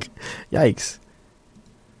 Yikes.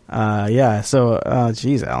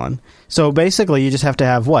 Geez, Alan. So basically, you just have to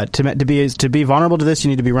have what to be vulnerable to this. You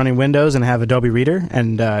need to be running Windows and have Adobe Reader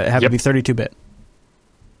and have it be 32-bit.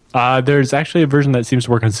 There's actually a version that seems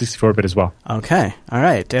to work on 64-bit as well. Okay. All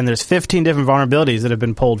right. And there's 15 different vulnerabilities that have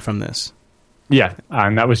been pulled from this. Yeah,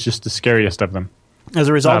 and that was just the scariest of them. As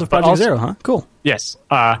a result of Project Zero, huh? Cool. Yes.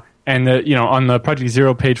 And on the Project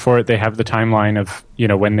Zero page for it, they have the timeline of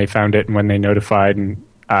when they found it and when they notified, and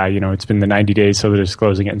it's been the 90 days, so they're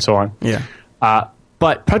disclosing it and so on. Yeah.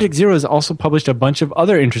 But Project Zero has also published a bunch of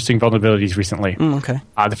other interesting vulnerabilities recently. Okay.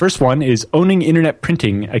 The first one is Owning Internet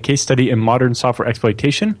Printing, a case study in modern software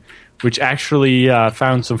exploitation, which actually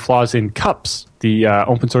found some flaws in CUPS, the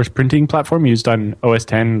open source printing platform used on OS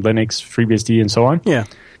X, Linux, FreeBSD, and so on. Yeah.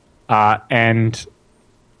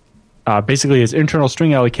 Basically, its internal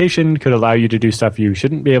string allocation could allow you to do stuff you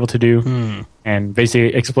shouldn't be able to do, and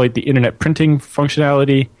basically exploit the internet printing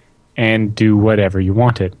functionality and do whatever you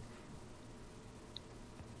wanted.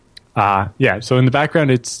 So in the background,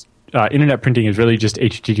 it's internet printing is really just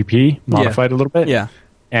HTTP modified a little bit. Yeah.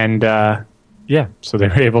 And so they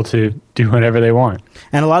were able to do whatever they want.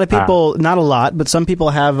 And a lot of people, not a lot, but some people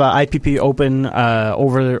have IPP open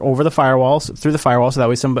over the firewalls, through the firewall, so that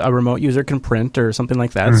way a remote user can print or something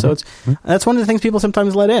like that. So that's one of the things people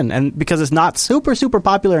sometimes let in. And because it's not super, super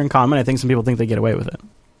popular and common, I think some people think they get away with it.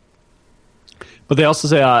 But they also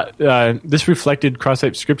say this reflected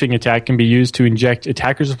cross-site scripting attack can be used to inject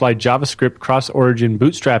attacker-supplied JavaScript cross-origin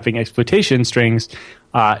bootstrapping exploitation strings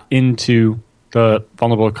into the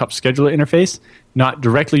vulnerable CUPS scheduler interface, not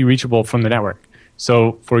directly reachable from the network.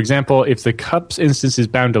 So, for example, if the CUPS instance is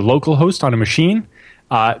bound to localhost on a machine,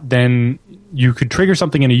 then you could trigger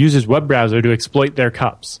something in a user's web browser to exploit their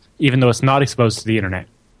CUPS, even though it's not exposed to the internet.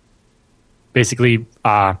 Basically,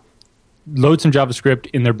 load some JavaScript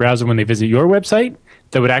in their browser when they visit your website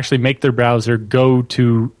that would actually make their browser go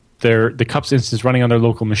to the CUPS instance running on their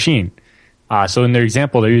local machine. So in their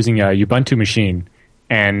example, they're using a Ubuntu machine,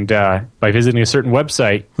 and by visiting a certain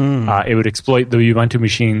website, it would exploit the Ubuntu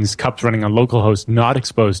machine's CUPS running on localhost not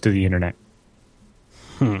exposed to the internet.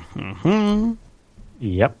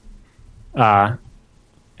 Yep.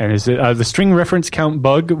 And the string reference count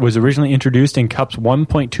bug was originally introduced in CUPS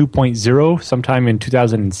 1.2.0 sometime in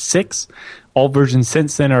 2006. All versions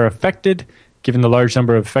since then are affected. Given the large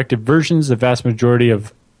number of affected versions, the vast majority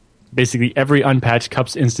of basically every unpatched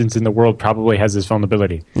CUPS instance in the world probably has this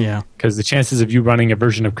vulnerability. Yeah. Because the chances of you running a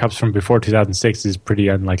version of CUPS from before 2006 is pretty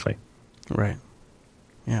unlikely. Right.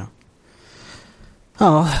 Yeah.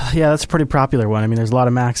 Oh, yeah, that's a pretty popular one. I mean, there's a lot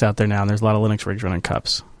of Macs out there now, and there's a lot of Linux rigs running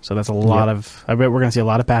CUPS. So that's a lot of... I bet we're going to see a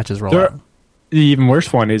lot of patches roll out. The even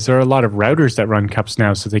worse one is there are a lot of routers that run CUPS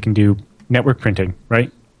now so they can do network printing,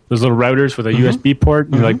 right? Those little routers with a USB port,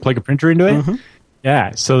 and you plug a printer into it.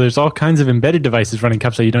 Yeah, so there's all kinds of embedded devices running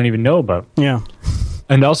CUPS that you don't even know about. Yeah.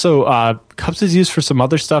 And also, CUPS is used for some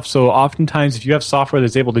other stuff. So oftentimes, if you have software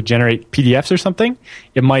that's able to generate PDFs or something,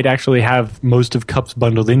 it might actually have most of CUPS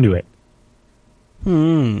bundled into it.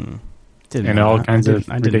 And all kinds of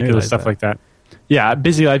ridiculous stuff like that. Yeah,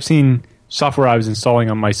 basically, I've seen software I was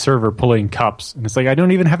installing on my server pulling CUPS, and it's like, I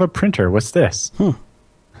don't even have a printer. What's this?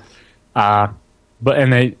 But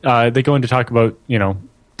they go into talk about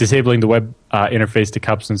disabling the web interface to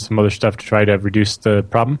CUPS and some other stuff to try to reduce the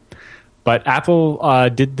problem. But Apple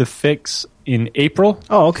did the fix in April.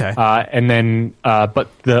 Oh, okay. And then,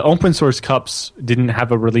 but the open source CUPS didn't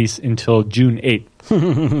have a release until June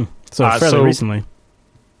 8th. So fairly recently.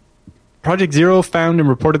 Project Zero found and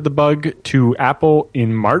reported the bug to Apple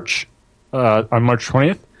in March, on March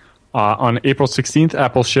 20th. On April 16th,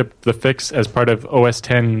 Apple shipped the fix as part of OS X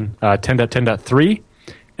 10.10.3.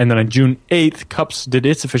 And then on June 8th, CUPS did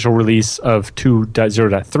its official release of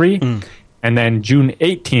 2.0.3. And then June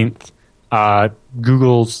 18th,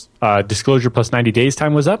 Google's disclosure plus 90 days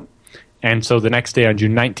time was up. And so the next day on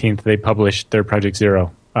June 19th, they published their Project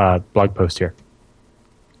Zero blog post here.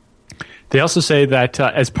 They also say that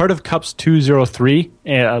as part of CUPS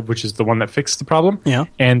 2.0.3, which is the one that fixed the problem,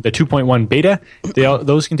 and the 2.1 beta,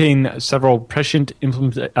 those contain several prescient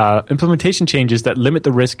implementation changes that limit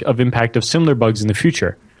the risk of impact of similar bugs in the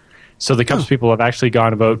future. So the CUPS people have actually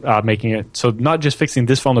gone about making it so not just fixing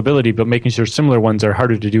this vulnerability, but making sure similar ones are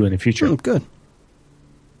harder to do in the future. Good.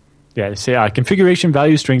 Yeah, they say configuration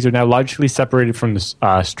value strings are now logically separated from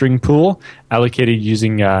the string pool, allocated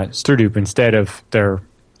using Sturdup instead of their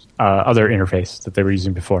other interface that they were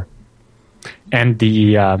using before. And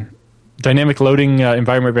the dynamic loading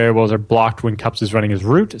environment variables are blocked when CUPS is running as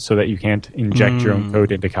root so that you can't inject your own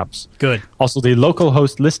code into CUPS. Good. Also, the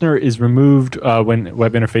localhost listener is removed when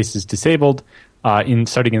web interface is disabled,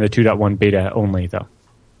 starting in the 2.1 beta only, though.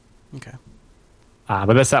 Okay.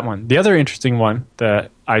 But that's that one. The other interesting one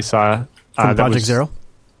that I saw... From Project Zero?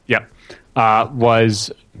 Yeah.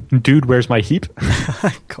 Was, Dude, Where's My Heap?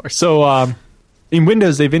 Of course. So... in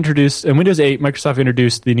Windows, in Windows 8, Microsoft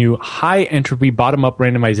introduced the new high entropy bottom-up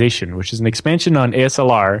randomization, which is an expansion on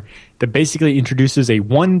ASLR that basically introduces a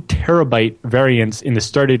 1 terabyte variance in the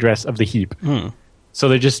start address of the heap. So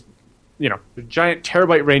they're just, the giant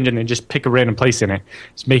terabyte range, and they just pick a random place in it.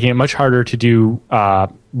 It's making it much harder to do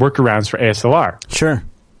workarounds for ASLR. Sure.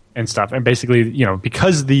 And stuff. And basically,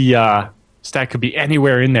 because the stack could be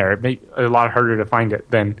anywhere in there, it made it a lot harder to find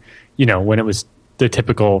it than, when it was the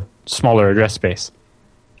typical smaller address space.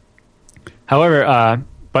 However,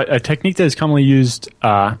 but a technique that is commonly used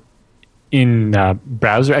in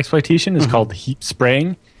browser exploitation is called heap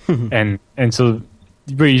spraying. And so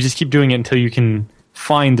where you just keep doing it until you can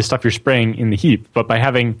find the stuff you're spraying in the heap. But by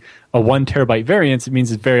having a 1 terabyte variance, it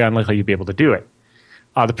means it's very unlikely you'll be able to do it.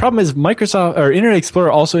 The problem is Microsoft or Internet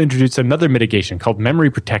Explorer also introduced another mitigation called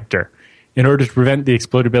Memory Protector in order to prevent the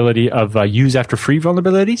exploitability of use after free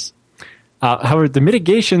vulnerabilities. However, the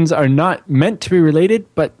mitigations are not meant to be related,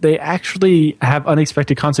 but they actually have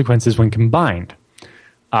unexpected consequences when combined.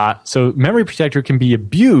 So Memory Protector can be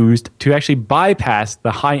abused to actually bypass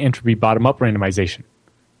the high entropy bottom-up randomization.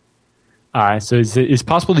 So it's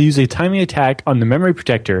possible to use a timing attack on the Memory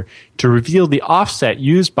Protector to reveal the offset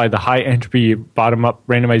used by the high entropy bottom-up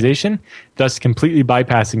randomization, thus completely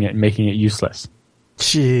bypassing it and making it useless.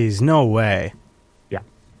 Jeez, no way.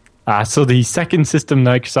 Yeah. So the second system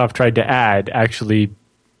Microsoft tried to add actually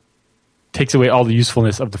takes away all the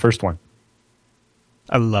usefulness of the first one.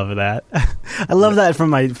 I love that. I love that from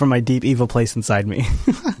my deep evil place inside me.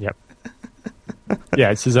 Yep.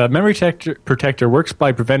 Yeah, it says Memory Protector works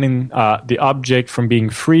by preventing the object from being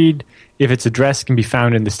freed if its address can be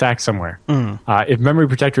found in the stack somewhere. If Memory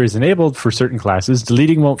Protector is enabled for certain classes,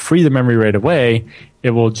 deleting won't free the memory right away.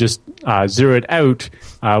 It will just zero it out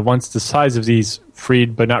once the size of these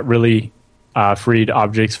freed but not really freed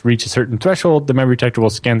objects reach a certain threshold. The Memory Protector will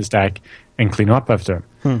scan the stack and clean up after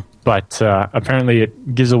them. But apparently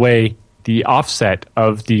it gives away the offset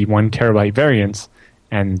of the 1 terabyte variance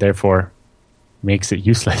and therefore makes it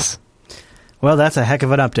useless. Well, that's a heck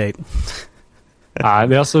of an update.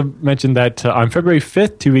 They also mentioned that on February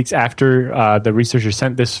 5th, 2 weeks after the researchers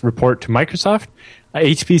sent this report to Microsoft,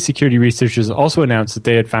 HP security researchers also announced that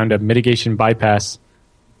they had found a mitigation bypass,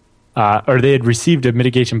 or they had received a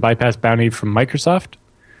mitigation bypass bounty from Microsoft,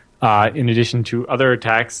 in addition to other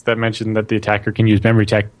attacks that mentioned that the attacker can use Memory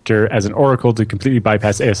Protector as an oracle to completely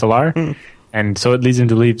bypass ASLR. And so it leads them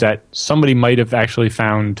to believe that somebody might have actually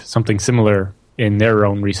found something similar in their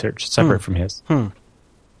own research, separate from his.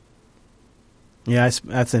 Yeah,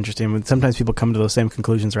 that's interesting. Sometimes people come to those same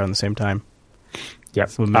conclusions around the same time. Yep.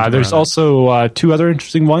 There's also 2 other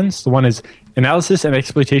interesting ones. The one is analysis and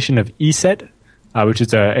exploitation of ESET, which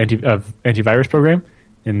is an antivirus program.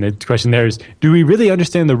 And the question there is, do we really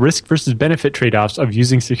understand the risk versus benefit trade-offs of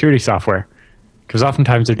using security software? Because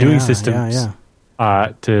oftentimes they're doing systems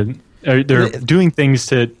they're doing things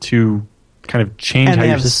to kind of change how your system works. And they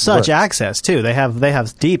have such access, too. They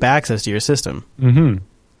have deep access to your system.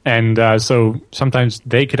 And so sometimes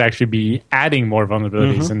they could actually be adding more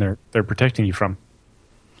vulnerabilities than they're protecting you from.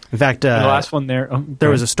 In fact, the last one there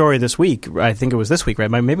was a story this week. I think it was this week, right?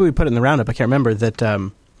 Maybe we put it in the roundup. I can't remember that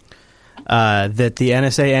the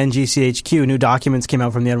NSA and GCHQ, new documents came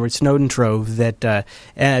out from the Edward Snowden trove that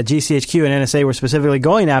GCHQ and NSA were specifically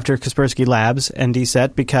going after Kaspersky Labs and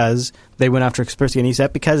ESET because they went after Kaspersky and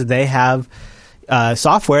ESET because they have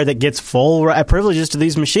software that gets full privileges to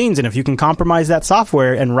these machines, and if you can compromise that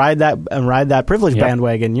software and ride that privilege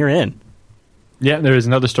bandwagon, you're in. Yeah, there is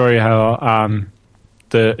another story how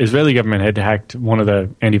the Israeli government had hacked one of the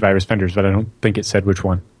antivirus vendors, but I don't think it said which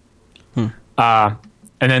one. And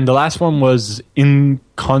then the last one was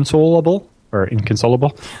Inconsolable,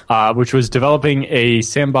 which was developing a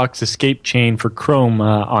sandbox escape chain for Chrome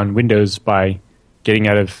on Windows by getting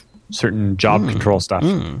out of certain job control stuff.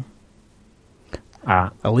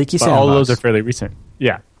 A leaky sandbox. All of those are fairly recent.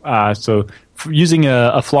 Yeah. So using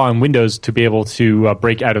a flaw in Windows to be able to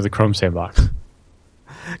break out of the Chrome sandbox.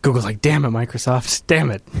 Google's like, damn it, Microsoft. Damn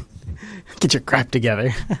it. Get your crap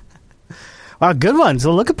together. Wow, good one.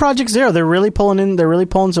 So look at Project Zero. They're really pulling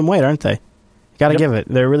some weight, aren't they? Got to give it.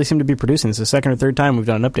 They really seem to be producing. This is the second or third time we've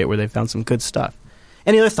done an update where they found some good stuff.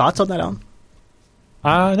 Any other thoughts on that, Alan?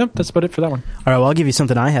 Nope, that's about it for that one. All right, well, I'll give you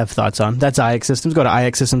something I have thoughts on. That's IX Systems. Go to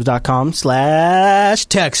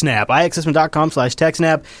ixsystems.com/TechSnap.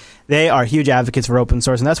 ixsystems.com/TechSnap. They are huge advocates for open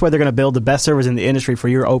source, and that's why they're going to build the best servers in the industry for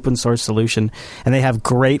your open source solution. And they have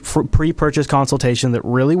great pre-purchase consultation that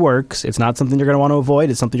really works. It's not something you're going to want to avoid.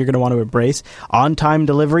 It's something you're going to want to embrace. On-time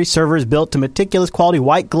delivery, servers built to meticulous quality,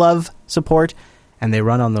 white glove support, and they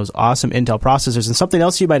run on those awesome Intel processors. And something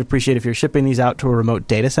else you might appreciate if you're shipping these out to a remote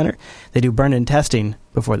data center, they do burn-in testing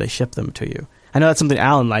before they ship them to you. I know that's something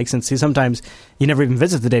Alan likes, and sometimes you never even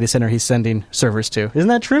visit the data center he's sending servers to. Isn't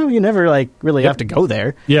that true? You never really have to go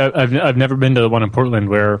there. Yeah, I've never been to the one in Portland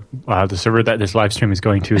where the server that this live stream is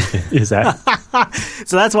going to is at.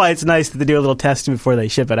 So that's why it's nice that they do a little testing before they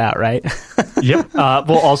ship it out, right? Yep.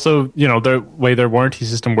 Well, also, the way their warranty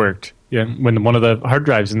system worked. Yeah, when one of the hard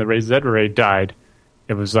drives in the RAID Z array died,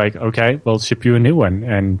 it was like, okay, we'll ship you a new one,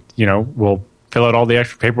 and we'll fill out all the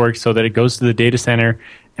extra paperwork so that it goes to the data center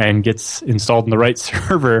and gets installed in the right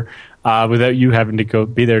server without you having to go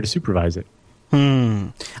be there to supervise it.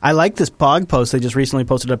 I like this blog post they just recently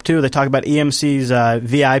posted up too. They talk about EMC's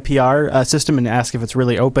VIPR system and ask if it's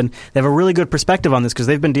really open. They have a really good perspective on this because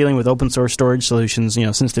they've been dealing with open source storage solutions,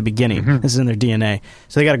 since the beginning. Mm-hmm. This is in their DNA.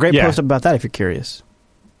 So they got a great post about that if you're curious.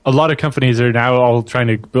 A lot of companies are now all trying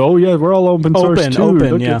to, we're all open source too.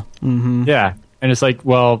 Open, yeah. Mm-hmm. Yeah. And it's like,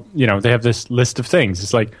 they have this list of things.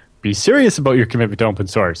 It's like, be serious about your commitment to open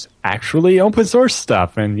source. Actually open source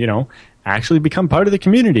stuff and, actually become part of the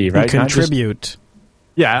community, right? And contribute.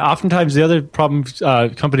 Oftentimes the other problem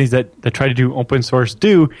companies that try to do open source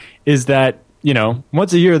do is that,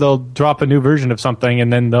 once a year they'll drop a new version of something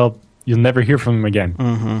and then you'll never hear from them again.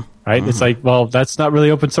 Mm-hmm. Right? Mm-hmm. It's like, that's not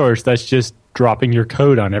really open source. That's just dropping your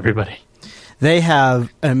code on everybody. They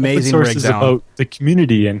have an amazing open source is about the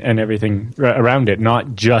community and everything around it,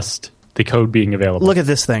 not just the code being available. Look at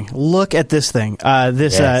this thing. Yes.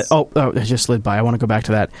 It just slid by. I want to go back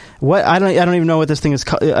to that. What I don't even know what this thing is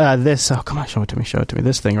called. Come on, show it to me.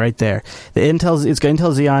 This thing right there. It's got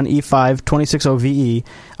Intel Xeon E5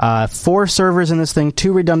 260VE. 4 servers in this thing,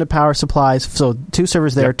 2 redundant power supplies. So 2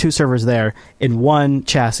 servers there, 2 servers there in one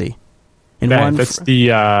chassis. That's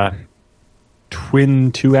the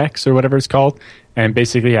Twin 2X or whatever it's called. And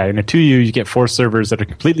basically, in a 2U, you get 4 servers that are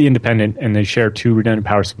completely independent, and they share 2 redundant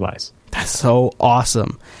power supplies. That's so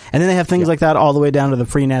awesome. And then they have things like that all the way down to the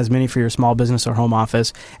FreeNAS Mini for your small business or home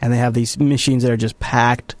office. And they have these machines that are just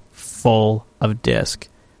packed full of disk.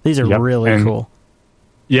 These are really cool.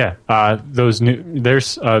 Yeah, there's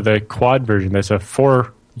the quad version. There's a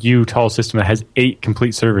 4U tall system that has 8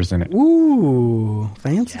 complete servers in it. Ooh,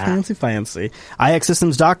 fancy.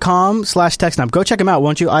 iXsystems.com/TechSnap. Go check them out,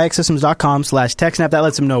 won't you? iXsystems.com/TechSnap. That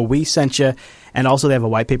lets them know we sent you. And also they have a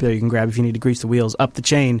white paper that you can grab if you need to grease the wheels up the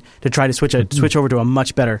chain to try to switch over to a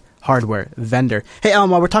much better hardware vendor. Hey, Alan,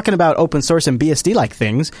 while we're talking about open source and BSD-like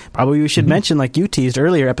things, probably we should mention, like you teased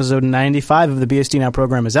earlier, episode 95 of the BSD Now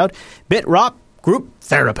program is out. BitRock Group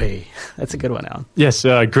Therapy. That's a good one, Alan. Yes,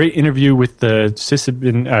 great interview with the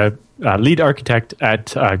sysadmin lead architect at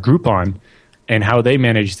Groupon and how they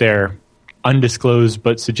manage their undisclosed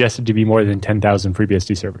but suggested to be more than 10,000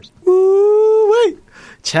 FreeBSD servers. Woo-wee.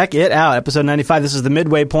 Check it out, episode 95. This is the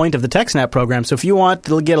midway point of the TechSnap program. So if you want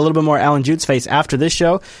to get a little bit more Alan Jute's face after this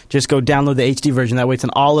show, just go download the HD version. That way it's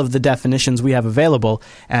in all of the definitions we have available.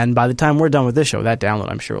 And by the time we're done with this show, that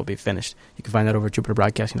download, I'm sure, will be finished. You can find that over at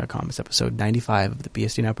JupiterBroadcasting.com. It's episode 95 of the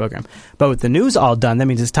BSD Now program. But with the news all done, that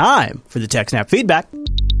means it's time for the TechSnap feedback.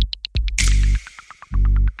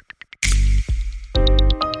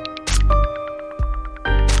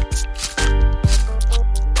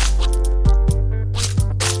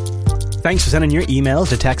 Thanks for sending your emails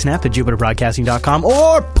to TechSnap@JupiterBroadcasting.com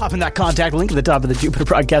or popping that contact link at the top of the Jupiter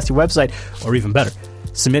Broadcasting website, or even better,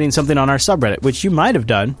 submitting something on our subreddit, which you might have,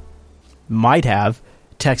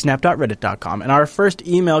 TechSnap.reddit.com. And our first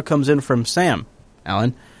email comes in from Sam.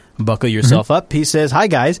 Alan, buckle yourself up. He says, "Hi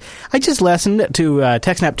guys, I just listened to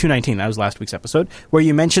TechSnap 219, that was last week's episode, where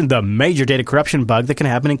you mentioned the major data corruption bug that can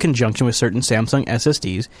happen in conjunction with certain Samsung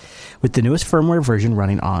SSDs with the newest firmware version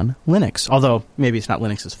running on Linux. Although, maybe it's not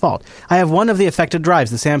Linux's fault. I have one of the affected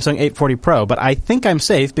drives, the Samsung 840 Pro, but I think I'm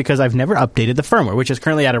safe because I've never updated the firmware, which is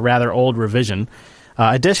currently at a rather old revision.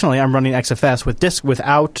 Additionally, I'm running XFS with with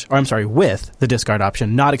the discard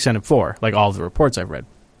option, not extended 4, like all of the reports I've read.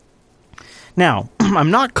 Now,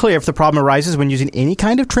 I'm not clear if the problem arises when using any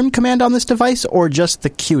kind of trim command on this device or just the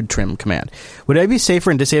queued trim command. Would I be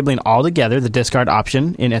safer in disabling altogether the discard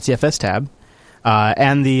option in etcfs tab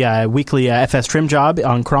and the weekly FS trim job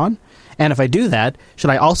on cron? And if I do that, should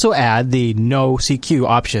I also add the no CQ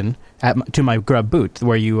option to my grub boot,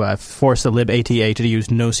 where you force the libata to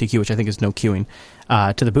use no CQ, which I think is no queuing,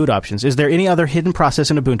 to the boot options? Is there any other hidden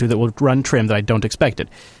process in Ubuntu that will run trim that I don't expect it?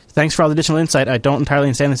 Thanks for all the additional insight. I don't entirely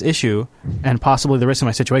understand this issue and possibly the risk of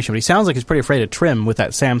my situation, but he sounds like he's pretty afraid of trim with that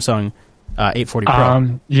Samsung 840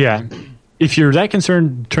 Pro. Yeah. If you're that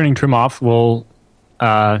concerned, turning trim off will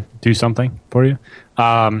do something for you.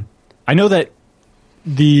 I know that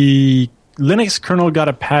the Linux kernel got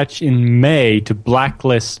a patch in May to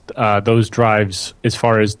blacklist those drives as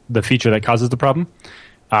far as the feature that causes the problem,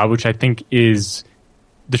 which I think is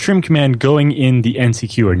the trim command going in the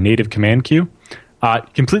NCQ or native command queue.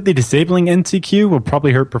 Completely disabling NCQ will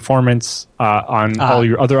probably hurt performance on all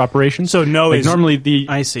your other operations. So no is normally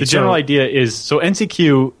I see. The general idea is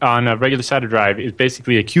NCQ on a regular SATA drive is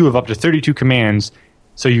basically a queue of up to 32 commands.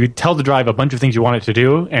 So you tell the drive a bunch of things you want it to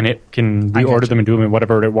do, and it can reorder them and do them in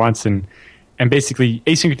whatever it wants. And basically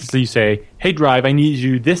asynchronously you say, "Hey drive, I need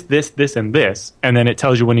you this, and this," and then it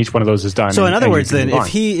tells you when each one of those is done. So in other words, then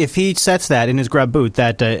if he sets that in his grub boot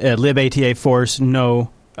that libata force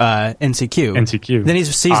no NCQ, then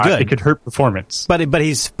he's good. It could hurt performance, but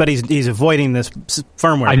he's avoiding this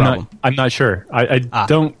firmware problem. I'm not sure. I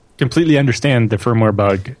don't completely understand the firmware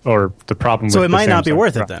bug or the problem. So with it might not be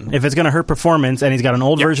worth it then if it's going to hurt performance and he's got an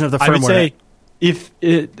old version of the firmware. I would say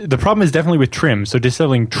the problem is definitely with trim. So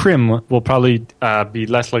disabling trim will probably be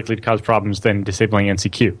less likely to cause problems than disabling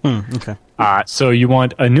NCQ. Okay. So you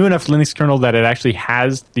want a new enough Linux kernel that it actually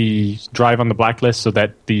has the drive on the blacklist, so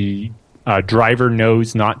that the driver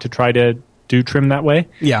knows not to try to do trim that way.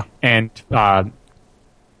 Yeah. And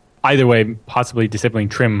either way, possibly disabling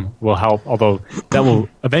trim will help, although that will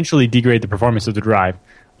eventually degrade the performance of the drive.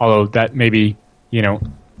 Although that maybe,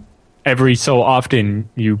 every so often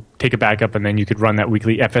you take a backup and then you could run that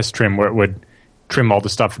weekly FS trim where it would trim all the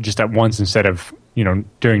stuff just at once instead of,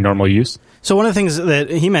 during normal use. So one of the things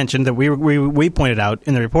that he mentioned that we pointed out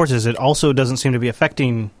in the reports is it also doesn't seem to be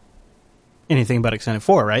affecting anything but Extended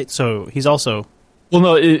 4, right? So he's also... Well,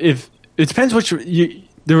 no, if it depends which...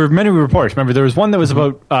 there were many reports. Remember, there was one that was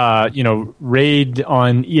about, RAID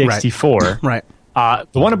on ext4. Right.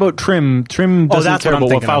 The one about trim doesn't care about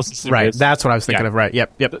what file system it is. Right, that's what I was thinking of. Right,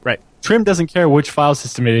 yep, right. Trim doesn't care which file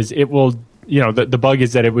system it is. It will, the bug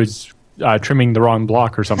is that it was trimming the wrong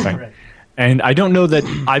block or something. Right. And I don't know that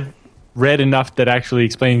I've read enough that actually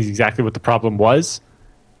explains exactly what the problem was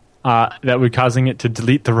that was causing it to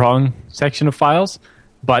delete the wrong section of files,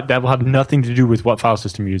 but that will have nothing to do with what file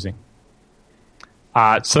system you're using.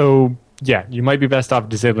 So, yeah, you might be best off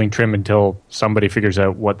disabling trim until somebody figures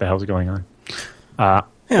out what the hell's going on.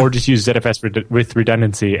 Or just use ZFS with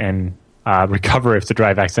redundancy and recover if the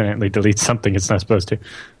drive accidentally deletes something it's not supposed to.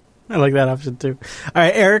 I like that option too. All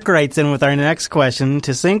right, Eric writes in with our next question: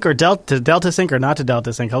 to sync or Delta sync or not to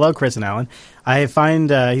Delta sync? Hello, Chris and Alan. He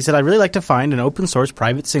said, I'd really like to find an open source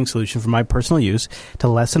private sync solution for my personal use to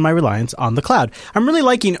lessen my reliance on the cloud. I'm really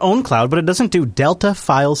liking OwnCloud, but it doesn't do Delta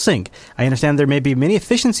file sync. I understand there may be many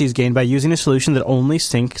efficiencies gained by using a solution that only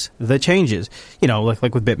syncs the changes.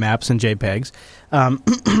 Like with bitmaps and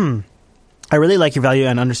JPEGs. I really like your value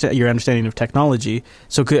and your understanding of technology.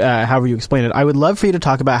 So, however you explain it, I would love for you to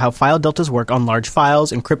talk about how file deltas work on large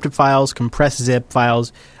files, encrypted files, compressed zip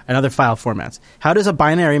files, and other file formats. How does a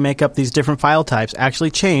binary make up these different file types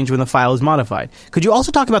actually change when the file is modified? Could you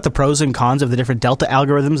also talk about the pros and cons of the different delta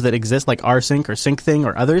algorithms that exist, like rsync or syncthing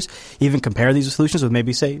or others? Even compare these solutions with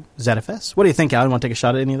maybe, say, ZFS? What do you think, Alan? Want to take a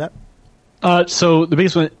shot at any of that? So the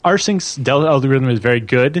biggest one, rsync's delta algorithm is very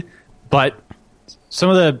good, but some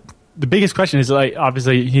of the biggest question is, like,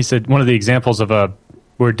 obviously, he said one of the examples of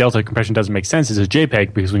where delta compression doesn't make sense is a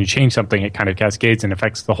JPEG, because when you change something, it kind of cascades and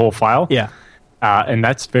affects the whole file. Yeah. And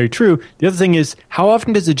that's very true. The other thing is, how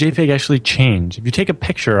often does a JPEG actually change? If you take a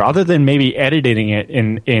picture, other than maybe editing it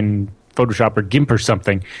in Photoshop or GIMP or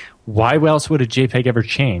something, why else would a JPEG ever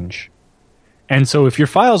change? And so if your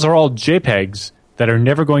files are all JPEGs that are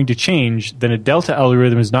never going to change, then a delta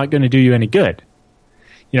algorithm is not going to do you any good.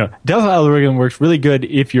 Delta algorithm works really good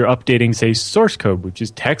if you're updating, say, source code, which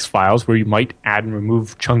is text files where you might add and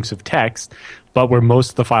remove chunks of text, but where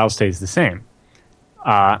most of the file stays the same.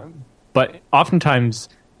 But oftentimes,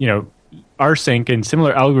 rsync and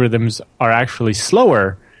similar algorithms are actually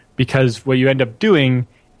slower, because what you end up doing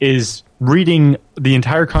is reading the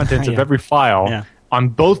entire contents of every file on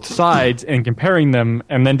both sides and comparing them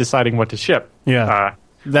and then deciding what to ship. Yeah,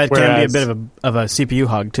 that can be a bit of a CPU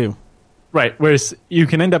hog, too. Right, whereas you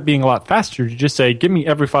can end up being a lot faster. You just say, give me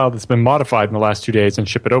every file that's been modified in the last 2 days and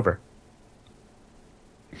ship it over.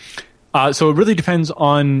 So it really depends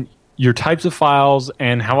on your types of files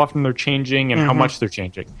and how often they're changing and how much they're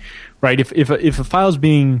changing. Right, if a file's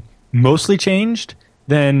being mostly changed,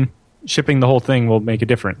 then shipping the whole thing will make a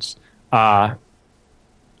difference. A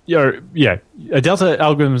delta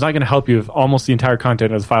algorithm is not going to help you if almost the entire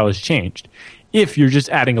content of the file is changed. If you're just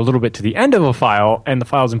adding a little bit to the end of a file and the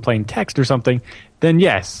file's in plain text or something, then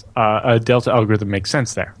yes, a delta algorithm makes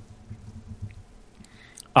sense there.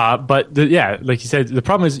 But like you said, the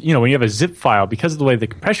problem is, when you have a zip file, because of the way the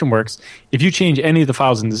compression works, if you change any of the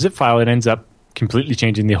files in the zip file, it ends up completely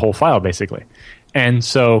changing the whole file, basically. And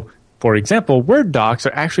so, for example, Word docs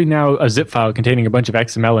are actually now a zip file containing a bunch of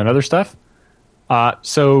XML and other stuff.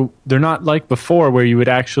 So they're not like before where you would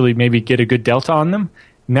actually maybe get a good delta on them.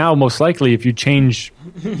 Now, most likely, if you change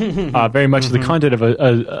very much the content of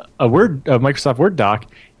a Microsoft Word doc,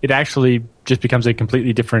 it actually just becomes a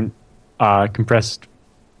completely different compressed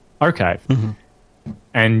archive.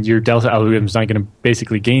 And your delta algorithm is not going to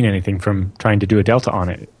basically gain anything from trying to do a delta on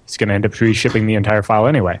it. It's going to end up reshipping the entire file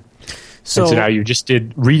anyway. So now you just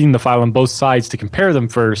did reading the file on both sides to compare them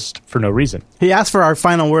first for no reason. He asked for our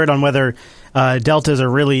final word on whether deltas are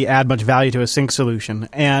really add much value to a sync solution,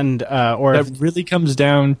 and or that really comes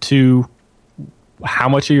down to how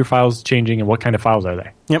much are your files changing and what kind of files are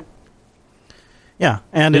they. Yep. Yeah,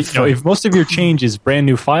 and if most of your change is brand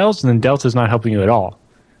new files, then delta is not helping you at all.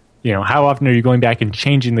 How often are you going back and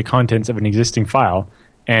changing the contents of an existing file?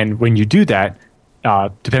 And when you do that,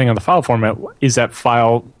 depending on the file format, is that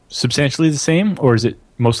file substantially the same, or is it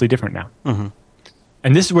mostly different now?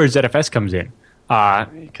 And this is where ZFS comes in,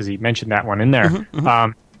 because he mentioned that one in there.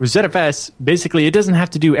 With ZFS, basically, it doesn't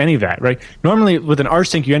have to do any of that, right? Normally, with an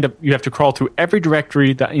rsync, you have to crawl through every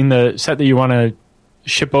directory in the set that you want to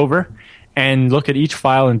ship over, and look at each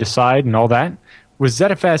file and decide and all that. With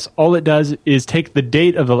ZFS, all it does is take the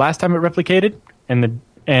date of the last time it replicated and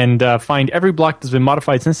find every block that's been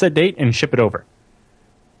modified since that date and ship it over.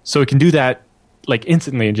 So it can do that like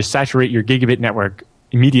instantly and just saturate your gigabit network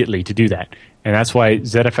immediately to do that. And that's why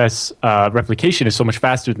ZFS replication is so much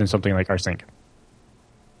faster than something like rsync.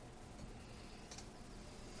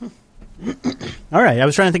 All right, I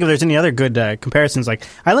was trying to think if there's any other good comparisons. Like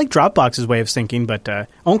I like Dropbox's way of syncing, but I use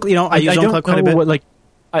OwnCloud quite a bit.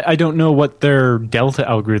 I don't know what their delta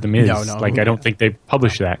algorithm is. No, I don't think they've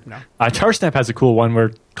published that. No. Tarsnap has a cool one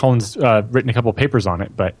where Colin's written a couple of papers on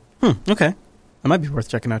it. But okay. That might be worth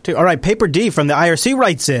checking out, too. All right, Paper D from the IRC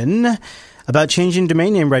writes in about changing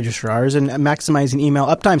domain name registrars and maximizing email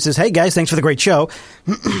uptime. Says, hey, guys, thanks for the great show.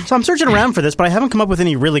 So I'm searching around for this, but I haven't come up with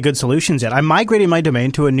any really good solutions yet. I'm migrating my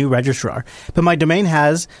domain to a new registrar, but my domain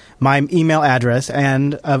has my email address,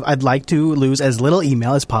 and I'd like to lose as little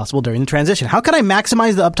email as possible during the transition. How can I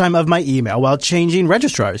maximize the uptime of my email while changing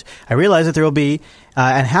registrars? I realize that there will be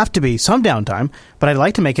and have to be some downtime, but I'd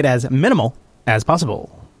like to make it as minimal as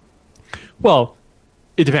possible. Well,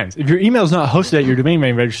 it depends. If your email is not hosted at your domain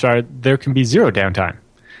name registrar, there can be zero downtime.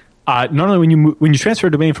 Normally, when you transfer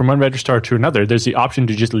a domain from one registrar to another, there's the option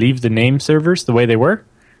to just leave the name servers the way they were.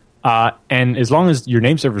 And as long as your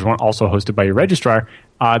name servers weren't also hosted by your registrar,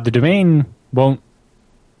 the domain won't.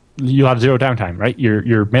 You'll have zero downtime, right?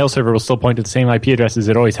 Your mail server will still point to the same IP address as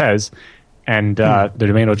it always has, and the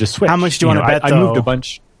domain will just switch. How much do you want to bet? I moved a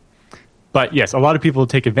bunch. But yes, a lot of people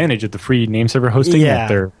take advantage of the free name server hosting.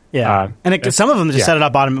 And some of them just set it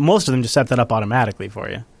up most of them just set that up automatically for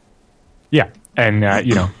you. Yeah, and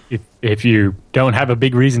if you don't have a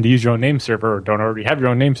big reason to use your own name server or don't already have your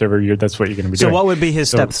own name server, that's what you're going to be doing. So what would be his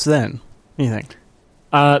steps then? What do you think?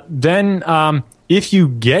 Then if you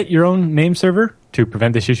get your own name server to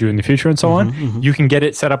prevent this issue in the future and so on, you can get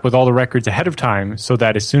it set up with all the records ahead of time so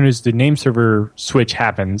that as soon as the name server switch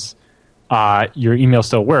happens, your email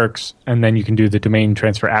still works, and then you can do the domain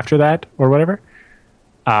transfer after that or whatever.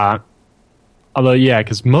 Because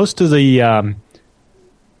most of the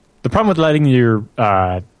problem with letting your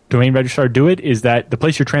domain registrar do it is that the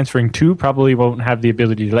place you're transferring to probably won't have the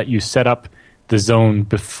ability to let you set up the zone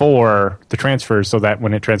before the transfer so that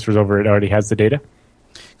when it transfers over, it already has the data.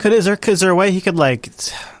 Is there a way he could,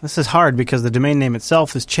 this is hard because the domain name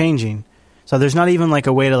itself is changing. So there's not even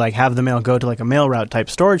a way to have the mail go to a mail route type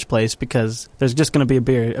storage place because there's just going to be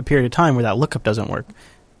a period of time where that lookup doesn't work.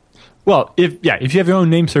 Well, if you have your own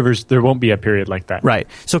name servers, there won't be a period like that. Right.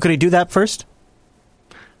 So could he do that first?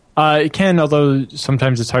 It can, although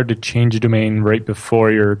sometimes it's hard to change a domain right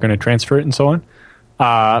before you're going to transfer it and so on.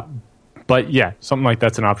 But yeah, something like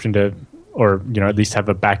that's an option to, or at least have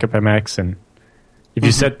a backup MX. And if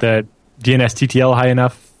you set the DNS TTL high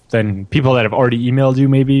enough, then people that have already emailed you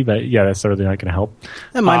maybe, but yeah, that's certainly not going to help.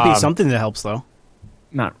 That might be something that helps, though.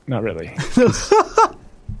 Not really.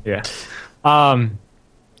 Yeah.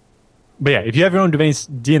 But yeah, if you have your own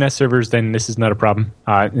DNS servers, then this is not a problem.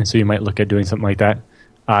 And so you might look at doing something like that.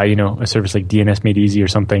 A service like DNS Made Easy or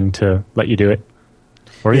something to let you do it.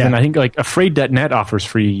 Or even, I think, Afraid.net offers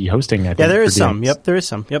free hosting. I think, there is some. Yep, there is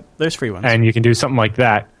some. Yep, there's free ones. And you can do something like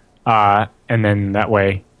that. And then that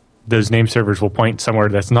way, those name servers will point somewhere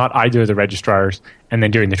that's not either of the registrars. And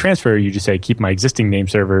then during the transfer, you just say, keep my existing name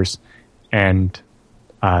servers and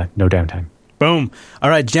no downtime. Boom.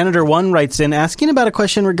 All right, Janitor1 writes in asking about a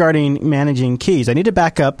question regarding managing keys. I need to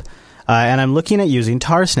back up and I'm looking at using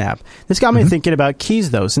Tarsnap. This got me thinking about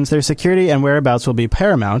keys, though, since their security and whereabouts will be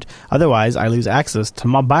paramount. Otherwise, I lose access to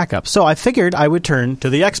my backup. So I figured I would turn to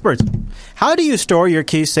the experts. How do you store your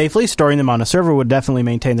keys safely? Storing them on a server would definitely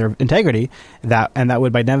maintain their integrity, and that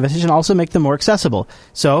would, by definition, also make them more accessible.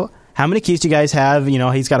 So how many keys do you guys have? You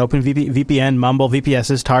know, he's got OpenVPN, Mumble,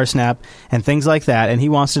 VPSs, Tarsnap, and things like that, and he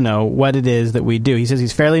wants to know what it is that we do. He says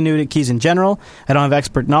he's fairly new to keys in general. I don't have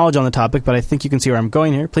expert knowledge on the topic, but I think you can see where I'm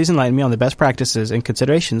going here. Please enlighten me on the best practices and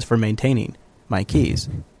considerations for maintaining my keys.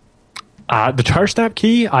 The Tarsnap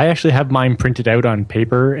key, I actually have mine printed out on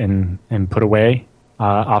paper and put away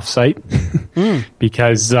off-site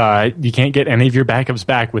because you can't get any of your backups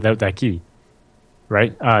back without that key.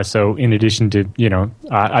 Right. So in addition to,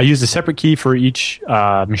 I use a separate key for each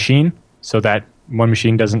machine so that one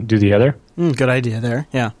machine doesn't do the other. Good idea there.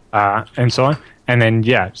 Yeah. And so on. And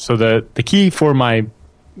then, so the key for my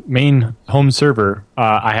main home server,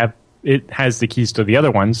 it has the keys to the other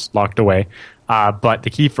ones locked away. But the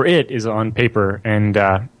key for it is on paper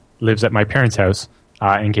and lives at my parents' house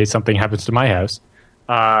in case something happens to my house.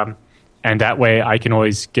 And that way I can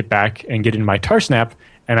always get back and get into my Tarsnap,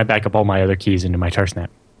 and I back up all my other keys into my Tarsnap.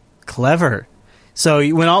 Clever. So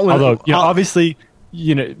obviously,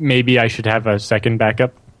 maybe I should have a second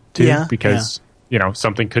backup too, because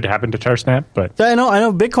something could happen to Tarsnap. But I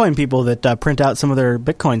know Bitcoin people that print out some of their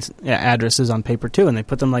Bitcoin addresses on paper too, and they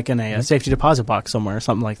put them like in a safety deposit box somewhere or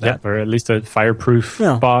something like that. Yeah, or at least a fireproof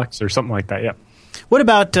box or something like that. Yeah. What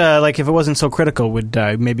about like if it wasn't so critical? Would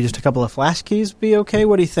maybe just a couple of flash keys be okay?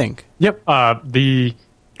 What do you think? Yep. The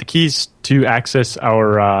keys to access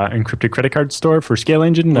our encrypted credit card store for Scale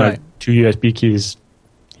Engine, right. 2 USB keys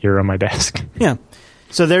here on my desk. Yeah.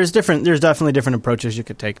 So there's definitely different approaches you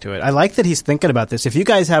could take to it. I like that he's thinking about this. If you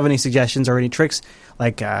guys have any suggestions or any tricks,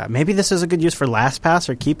 like maybe this is a good use for LastPass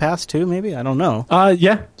or KeePass too, maybe? I don't know.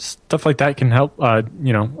 Yeah, stuff like that can help.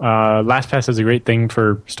 LastPass is a great thing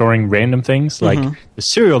for storing random things, like the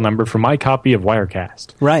serial number for my copy of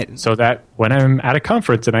Wirecast. Right. So that when I'm at a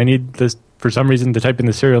conference and I need this, for some reason, to type in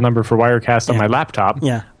the serial number for Wirecast on my laptop,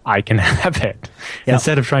 I can have it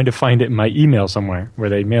instead of trying to find it in my email somewhere where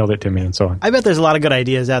they mailed it to me and so on. I bet there's a lot of good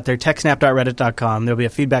ideas out there. TechSnap.reddit.com. There'll be a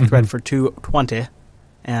feedback thread for 220.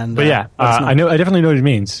 And, but I definitely know what it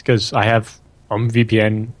means because I have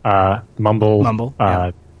VPN, Mumble,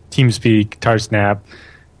 TeamSpeak, Tarsnap,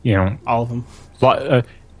 all of them.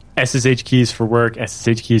 SSH keys for work,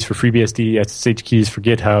 SSH keys for FreeBSD, SSH keys for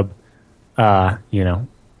GitHub,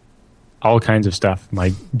 all kinds of stuff.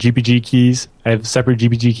 My GPG keys. I have a separate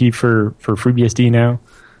GPG key for FreeBSD now.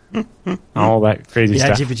 All that crazy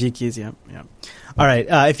stuff. Yeah, GPG keys, yeah. All right.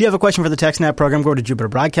 If you have a question for the TechSnap program, go to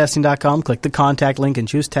jupiterbroadcasting.com, click the contact link, and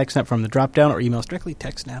choose TechSnap from the drop-down, or email us directly,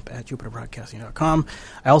 techsnap@jupiterbroadcasting.com.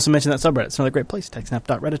 I also mentioned that subreddit. It's another great place,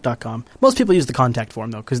 techsnap.reddit.com. Most people use the contact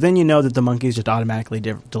form, though, because then you know that the monkeys just automatically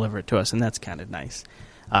deliver it to us, and that's kind of nice.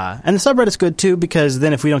 And the subreddit's good, too, because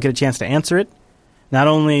then if we don't get a chance to answer it, not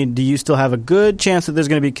only do you still have a good chance that there's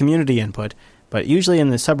going to be community input, but usually in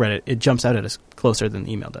the subreddit, it jumps out at us closer than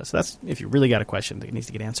the email does. So that's if you really got a question that needs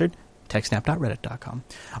to get answered, techsnap.reddit.com.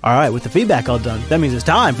 All right, with the feedback all done, that means it's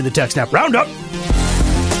time for the TechSnap Roundup.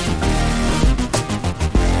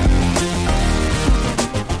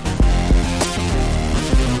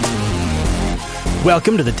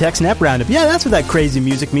 Welcome to the TechSnap Roundup. Yeah, that's what that crazy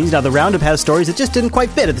music means. Now, the Roundup has stories that just didn't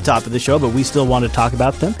quite fit at the top of the show, but we still want to talk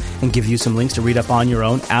about them and give you some links to read up on your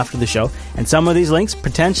own after the show. And some of these links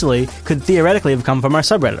potentially could theoretically have come from our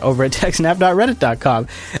subreddit over at techsnap.reddit.com.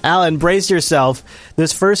 Alan, brace yourself.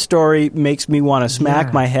 This first story makes me want to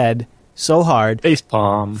smack my head so hard.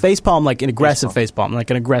 Facepalm, like an aggressive facepalm.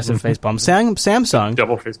 Like an aggressive facepalm. Samsung.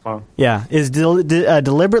 Double facepalm. Yeah, is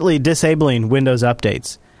deliberately disabling Windows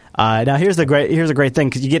updates. Now here's a great thing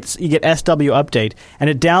because you get SW update and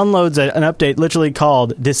it downloads an update literally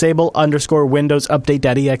called disable_Windows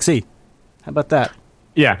update.exe. How about that?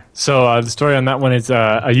 Yeah. So the story on that one is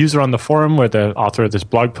a user on the forum where the author of this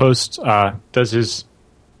blog post does his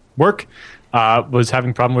work was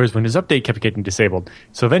having a problem where his Windows update kept getting disabled.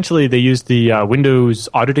 So eventually they used the Windows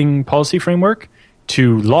auditing policy framework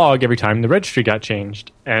to log every time the registry got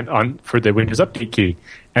changed and for the Windows update key,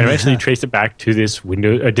 and eventually traced it back to this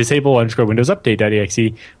disable_Windows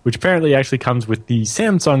update.exe, which apparently actually comes with the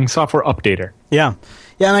Samsung software updater. Yeah,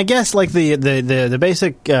 and I guess like the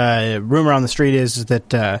basic rumor on the street is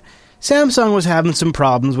that Samsung was having some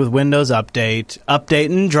problems with Windows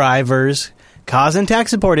updating drivers, causing tech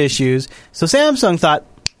support issues. So Samsung thought,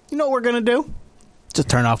 you know what we're going to do? Just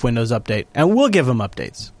turn off Windows Update, and we'll give them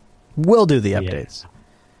updates. We'll do the updates.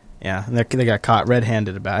 Yeah, and they got caught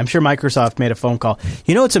red-handed about it. I'm sure Microsoft made a phone call.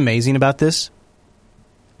 You know what's amazing about this?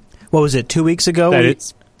 What was it, 2 weeks ago?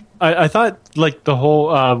 I thought like the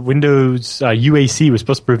whole Windows UAC was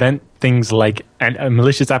supposed to prevent things like a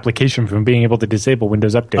malicious application from being able to disable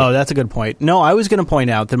Windows Update. Oh, that's a good point. No, I was going to point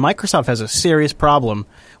out that Microsoft has a serious problem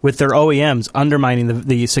with their OEMs undermining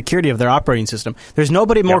the security of their operating system. There's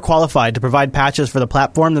nobody more qualified to provide patches for the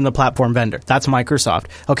platform than the platform vendor. That's Microsoft.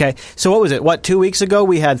 Okay, so what was it? 2 weeks ago?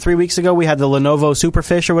 3 weeks ago, we had the Lenovo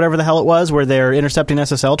Superfish or whatever the hell it was, where they're intercepting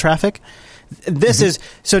SSL traffic. This is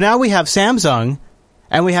so now we have Samsung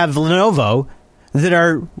and we have Lenovo that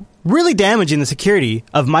are really damaging the security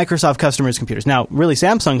of Microsoft customers' computers. Now, really,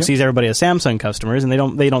 Samsung sees everybody as Samsung customers, and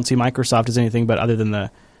they don't see Microsoft as anything but other than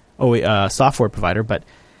the software provider. But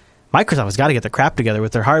Microsoft has got to get their crap together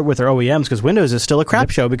with their OEMs, because Windows is still a crap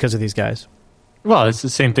show because of these guys. Well, it's the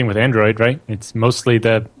same thing with Android, right? It's mostly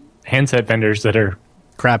the handset vendors that are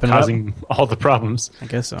causing all the problems. I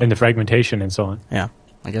guess so. And the fragmentation and so on. Yeah,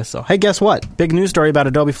 I guess so. Hey, guess what? Big news story about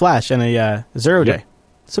Adobe Flash and a zero day.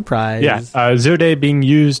 Surprise. Yeah, zero day being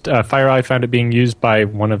used. FireEye found it being used by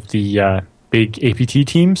one of the big APT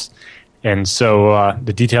teams. And so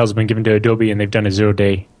the details have been given to Adobe, and they've done a 0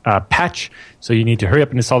 day patch. So you need to hurry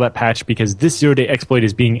up and install that patch, because this 0 day exploit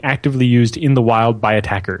is being actively used in the wild by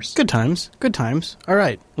attackers. Good times. Good times. All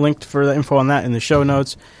right. Linked for the info on that in the show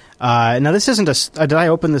notes. Now, this isn't did I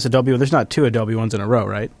open this Adobe one? There's not two Adobe ones in a row,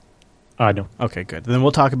 right? No. Okay, good. Then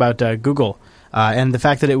we'll talk about Google and the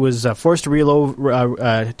fact that it was forced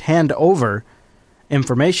to hand over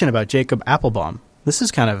information about Jacob Appelbaum. This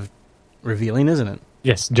is kind of revealing, isn't it?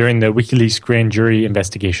 Yes, during the WikiLeaks grand jury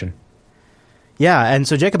investigation. Yeah, and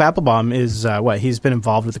so Jacob Appelbaum is he's been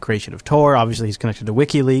involved with the creation of Tor. Obviously, he's connected to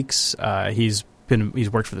WikiLeaks. He's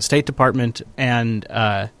worked for the State Department, and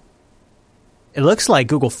it looks like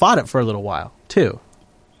Google fought it for a little while too.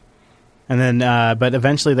 And then, but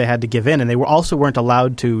eventually they had to give in, and they weren't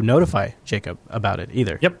allowed to notify Jacob about it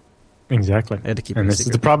either. Yep, exactly. They had to keep and it this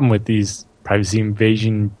secret. is the problem with these privacy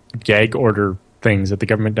invasion gag order things that the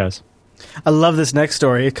government does. I love this next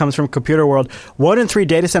story. It comes from Computer World. 1 in 3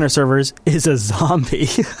 data center servers is a zombie.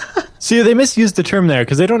 See, they misused the term there,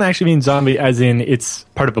 because they don't actually mean zombie as in it's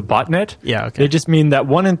part of a botnet. Yeah, okay. They just mean that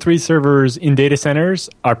 1 in 3 servers in data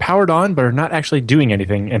centers are powered on but are not actually doing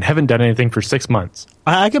anything and haven't done anything for 6 months.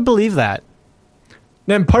 I could believe that.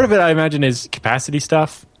 Then part of it, I imagine, is capacity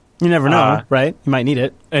stuff. You never know, right? You might need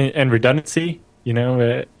it. And redundancy. You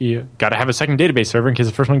know, you got to have a second database server in case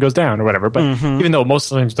the first one goes down or whatever. But even though most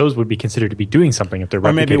times those would be considered to be doing something if they're replicating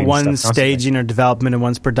or maybe one's stuff staging or development and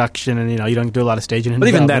one's production, and you don't do a lot of staging. But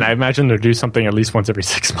even then, I imagine they'll do something at least once every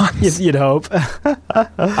 6 months. You'd hope.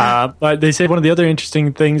 But they say one of the other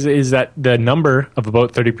interesting things is that the number of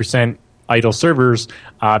about 30% idle servers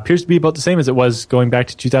appears to be about the same as it was going back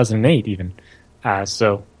to 2008 even.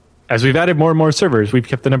 So as we've added more and more servers, we've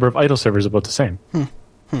kept the number of idle servers about the same.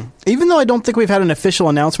 Even though I don't think we've had an official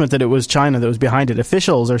announcement that it was China that was behind it,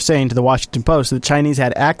 officials are saying to the Washington Post that the Chinese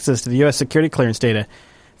had access to the U.S. security clearance data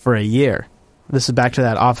for a year. This is back to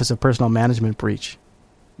that Office of Personnel Management breach.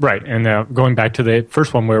 Right, and going back to the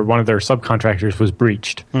first one where one of their subcontractors was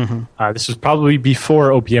breached. This was probably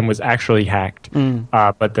before OPM was actually hacked,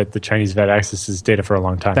 but that the Chinese have had access to this data for a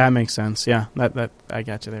long time. That makes sense, yeah. That I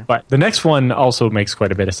got you there. But the next one also makes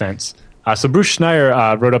quite a bit of sense. So Bruce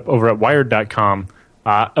Schneier wrote up over at Wired.com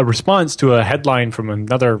a response to a headline from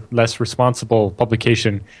another less responsible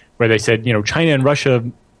publication where they said, China and Russia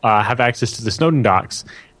have access to the Snowden docs,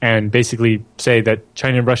 and basically say that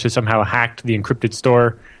China and Russia somehow hacked the encrypted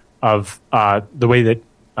store of the way that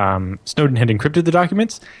Snowden had encrypted the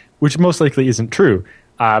documents, which most likely isn't true.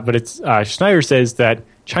 But Schneier says that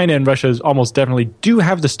China and Russia almost definitely do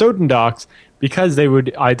have the Snowden docs because they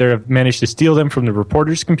would either have managed to steal them from the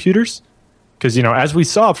reporters' computers. Because, as we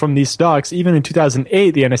saw from these docs, even in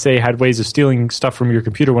 2008, the NSA had ways of stealing stuff from your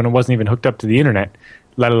computer when it wasn't even hooked up to the internet,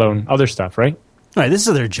 let alone other stuff, right? Right, this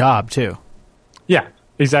is their job, too. Yeah,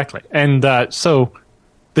 exactly. And so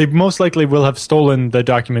they most likely will have stolen the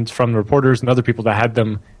documents from the reporters and other people that had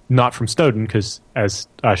them, not from Snowden, because as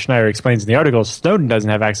Schneier explains in the article, Snowden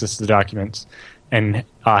doesn't have access to the documents and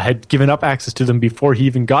had given up access to them before he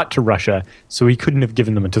even got to Russia, so he couldn't have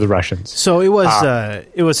given them to the Russians. So it was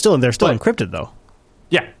still encrypted, though.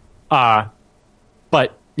 Yeah.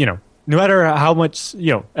 But, no matter how much,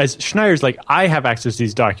 as Schneier's like, I have access to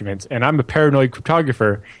these documents, and I'm a paranoid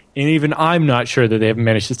cryptographer, and even I'm not sure that they haven't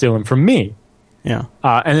managed to steal them from me. Yeah.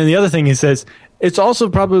 And then the other thing he says, it's also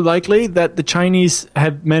probably likely that the Chinese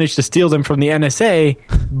have managed to steal them from the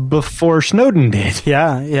NSA before Snowden did.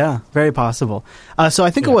 Yeah, very possible. So I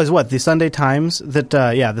think it was, the Sunday Times that,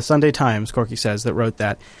 the Sunday Times, Corky says, that wrote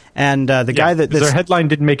that. And the guy that... their headline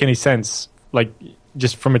didn't make any sense. Like,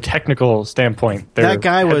 just from a technical standpoint, that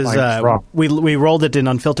guy was we rolled it in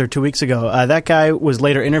Unfiltered 2 weeks ago. That guy was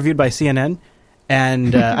later interviewed by CNN,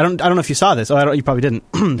 and I don't know if you saw this. You probably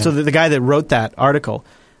didn't. So the guy that wrote that article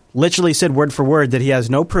literally said word for word that he has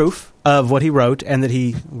no proof of what he wrote, and that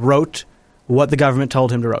he wrote what the government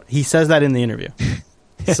told him to write. He says that in the interview.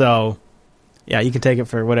 So, yeah, you can take it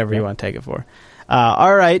for whatever you want to take it for.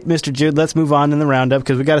 All right, Mr. Jude, let's move on in the roundup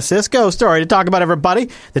because we got a Cisco story to talk about, everybody.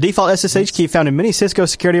 The default SSH key found in many Cisco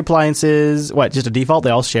security appliances. What, just a default? They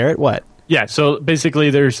all share it? What? Yeah, so basically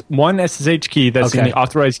there's one SSH key that's in the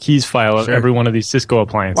authorized keys file of every one of these Cisco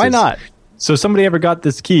appliances. Why not? So somebody ever got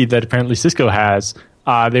this key that apparently Cisco has,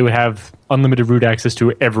 they would have unlimited root access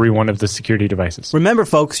to every one of the security devices. Remember,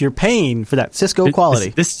 folks, you're paying for that Cisco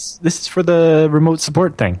quality. This is for the remote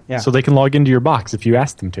support thing, so they can log into your box if you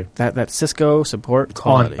ask them to. That Cisco support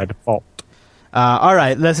quality. On by default. All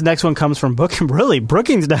right, this next one comes from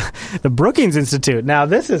Brookings, the Brookings Institute. Now,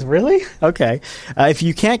 this is really? Okay. If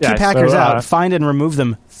you can't keep hackers out, find and remove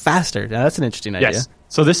them faster. Now, that's an interesting idea. Yes.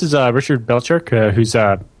 So this is Richard Belcherk, who's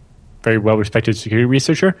a very well-respected security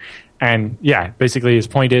researcher. And, basically his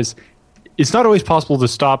point is, it's not always possible to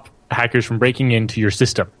stop hackers from breaking into your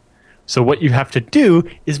system. So what you have to do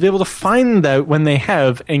is be able to find out when they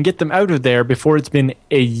have and get them out of there before it's been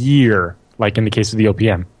a year, like in the case of the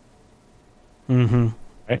OPM. Mm-hmm.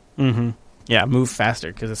 Right? Mm-hmm. Yeah, move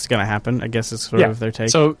faster because it's going to happen. I guess it's sort of their take.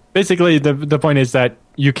 So basically the point is that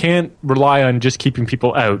you can't rely on just keeping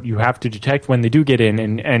people out. You have to detect when they do get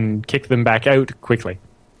in and kick them back out quickly.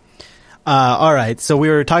 All right, so we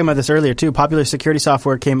were talking about this earlier, too. Popular security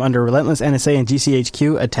software came under relentless NSA and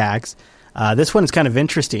GCHQ attacks. This one is kind of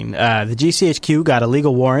interesting. The GCHQ got a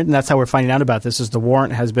legal warrant, and that's how we're finding out about this, is the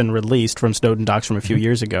warrant has been released from Snowden docs from a few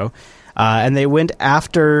years ago. And they went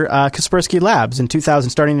after Kaspersky Labs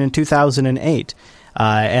starting in 2008.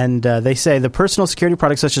 And they say the personal security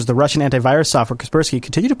products such as the Russian antivirus software Kaspersky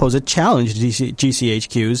continue to pose a challenge to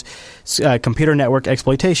GCHQ's computer network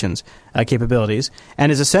exploitations capabilities,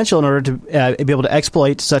 and is essential in order to be able to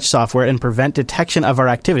exploit such software and prevent detection of our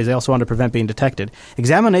activities. They also want to prevent being detected.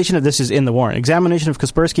 Examination of this is in the warrant. Examination of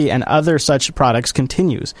Kaspersky and other such products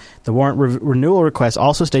continues. The warrant renewal request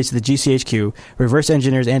also states that the GCHQ reverse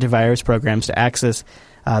engineers antivirus programs to assess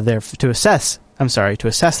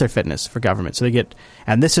their fitness for government. So they get,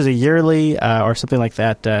 and this is a yearly or something like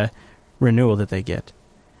that renewal that they get.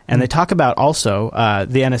 And they talk about also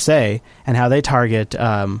the NSA and how they target.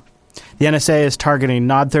 The NSA is targeting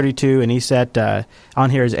Nod32 and ESET. On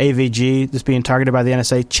here is AVG, this being targeted by the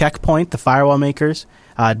NSA. Checkpoint, the firewall makers.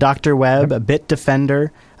 Dr. Web,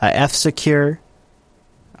 Bitdefender, F-Secure,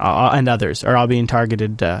 and others are all being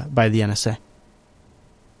targeted by the NSA.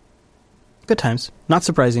 Good times. Not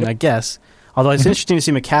surprising, I guess. Although it's interesting to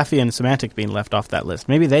see McAfee and Symantec being left off that list.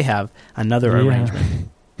 Maybe they have another arrangement.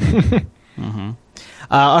 Mm-hmm.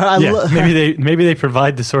 Maybe they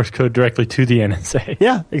provide the source code directly to the NSA.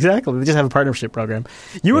 Yeah, exactly. They just have a partnership program.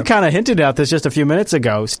 You were kind of hinting at this just a few minutes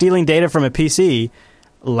ago. Stealing data from a PC,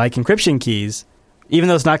 like encryption keys, even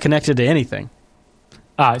though it's not connected to anything.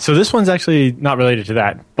 So this one's actually not related to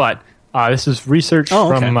that, but this is research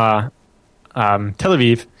from Tel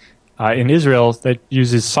Aviv. In Israel, that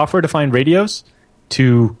uses software-defined radios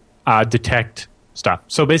to detect stuff.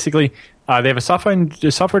 So basically, they have a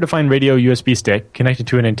software-defined radio USB stick connected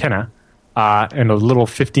to an antenna and a little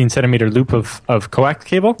 15-centimeter loop of coax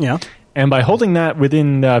cable. Yeah. And by holding that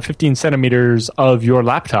within 15 centimeters of your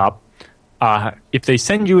laptop, if they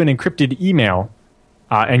send you an encrypted email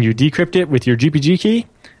and you decrypt it with your GPG key,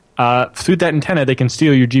 through that antenna, they can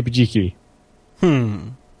steal your GPG key.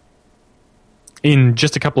 In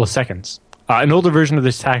just a couple of seconds. An older version of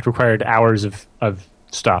this attack required hours of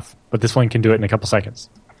stuff, but this one can do it in a couple seconds.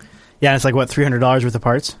 Yeah, it's like, what, $300 worth of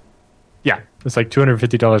parts? Yeah, it's like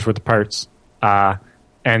 $250 worth of parts.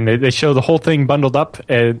 And they show the whole thing bundled up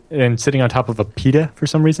and sitting on top of a pita for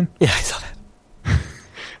some reason. Yeah, I saw that.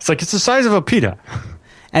 It's like, it's the size of a pita.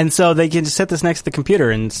 And so they can just set this next to the computer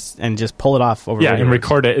and just pull it off over. Yeah, and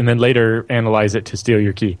record it and then later analyze it to steal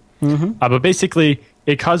your key. Mm-hmm. But basically,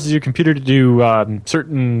 it causes your computer to do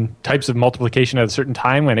certain types of multiplication at a certain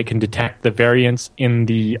time when it can detect the variance in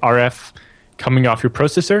the RF coming off your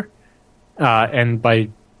processor. And by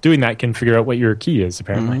doing that, can figure out what your key is,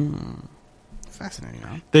 apparently. Fascinating.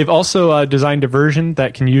 Huh? They've also designed a version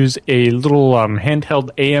that can use a little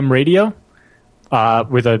handheld AM radio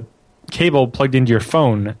with a cable plugged into your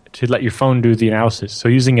phone to let your phone do the analysis. So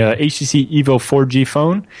using a HTC Evo 4G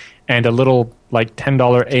phone and a little like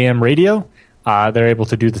 $10 AM radio, they're able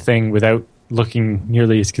to do the thing without looking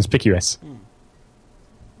nearly as conspicuous.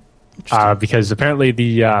 Because apparently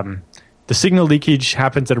the The signal leakage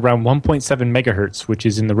happens at around 1.7 megahertz, which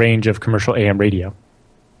is in the range of commercial AM radio.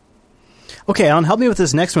 Okay, Alan, help me with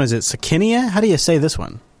this next one. Is it Secunia? How do you say this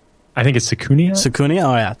one? I think it's Secunia. Secunia?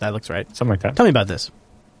 Oh, yeah, that looks right. Something like that. Tell me about this.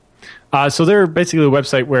 So they're basically a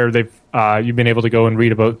website where you've been able to go and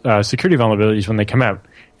read about security vulnerabilities when they come out.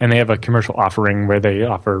 And they have a commercial offering where they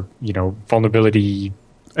offer, vulnerability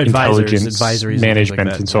intelligence, advisories, management,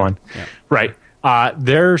 like and so on. Yeah. Right.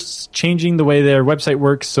 They're changing the way their website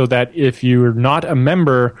works so that if you're not a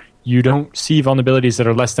member, you don't see vulnerabilities that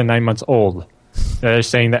are less than 9 months old. They're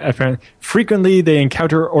saying that frequently they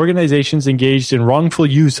encounter organizations engaged in wrongful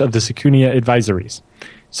use of the Secunia advisories.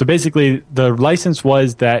 So basically, the license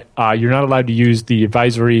was that you're not allowed to use the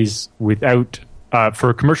advisories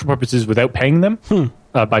for commercial purposes without paying them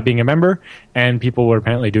by being a member, and people were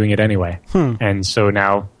apparently doing it anyway. And so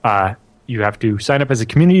now you have to sign up as a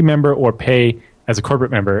community member or pay as a corporate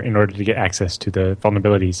member in order to get access to the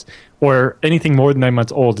vulnerabilities. Or anything more than 9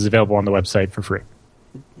 months old is available on the website for free.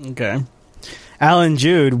 Okay. Alan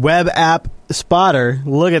Jude, Web App Spotter.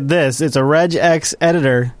 Look at this. It's a regex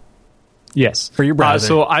editor. Yes. For your browser.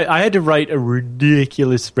 So I had to write a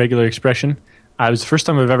ridiculous regular expression. It was the first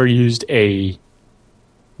time I've ever used a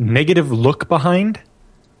negative look behind,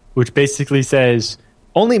 which basically says,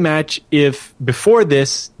 only match if before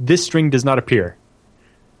this string does not appear.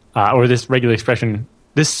 Or this regular expression,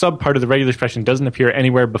 this subpart of the regular expression doesn't appear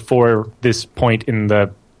anywhere before this point in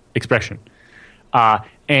the expression.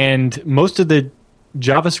 And most of the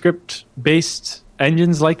JavaScript-based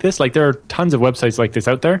engines like this, there are tons of websites like this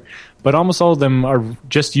out there, but almost all of them are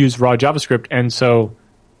just use raw JavaScript. And so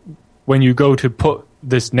when you go to put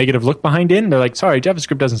this negative look behind in, they're like, sorry,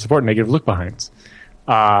 JavaScript doesn't support negative look behinds.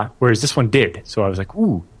 Whereas this one did. So I was like,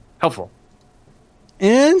 ooh, helpful.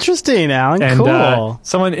 Interesting, Alan. And, cool.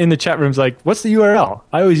 Someone in the chat room's like, what's the URL?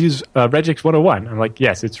 I always use regex 101. I'm like,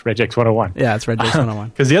 yes, it's regex 101. Yeah, it's regex 101.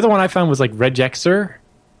 Because the other one I found was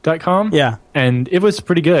regexer.com. Yeah. And it was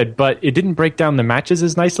pretty good, but it didn't break down the matches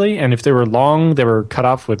as nicely. And if they were long, they were cut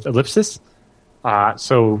off with ellipsis.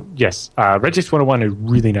 So, yes, regex 101 is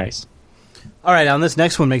really nice. All right, Alan, this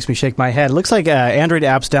next one makes me shake my head. It looks like Android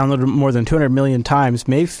apps downloaded more than 200 million times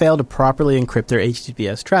may fail to properly encrypt their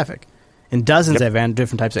HTTPS traffic. In dozens of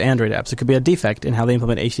different types of Android apps, it could be a defect in how they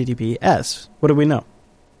implement HTTPS. What do we know?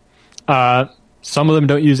 Some of them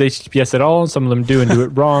don't use HTTPS at all. Some of them do and do it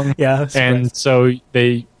wrong. Yeah, and so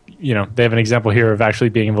they have an example here of actually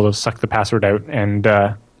being able to suck the password out and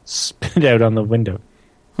spit it out on the window.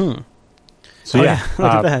 So look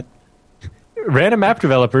at that. Random app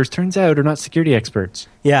developers, turns out, are not security experts.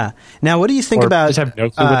 Yeah. Now, what do you think about... just have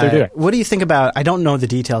no clue what they're doing. What do you think about... I don't know the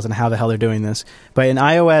details on how the hell they're doing this, but in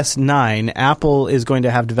iOS 9, Apple is going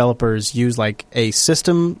to have developers use a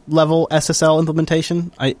system-level SSL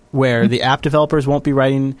implementation where the app developers won't be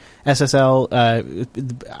writing SSL.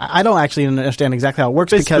 I don't actually understand exactly how it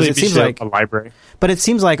works because it seems like... a library. But it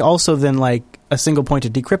seems like also then a single point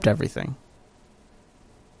to decrypt everything.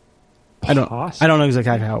 I don't know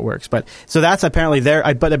exactly how it works, but so that's apparently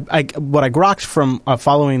what I grokked from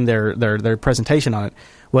following their presentation on it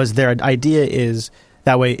was their idea is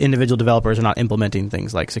that way individual developers are not implementing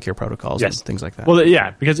things like secure protocols and things like that. Well,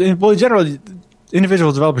 yeah, because in general,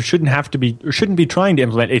 individual developers shouldn't be trying to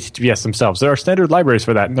implement HTTPS themselves. There are standard libraries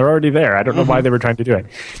for that, and they're already there. I don't know why they were trying to do it.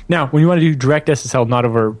 Now, when you want to do direct SSL,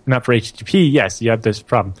 not for HTTP, yes, you have this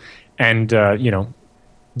problem, and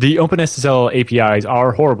the OpenSSL APIs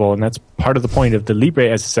are horrible, and that's part of the point of the Libre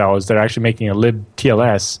SSL is they're actually making a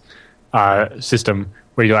libTLS system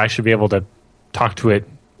where you'll actually be able to talk to it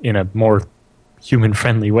in a more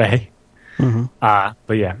human-friendly way. But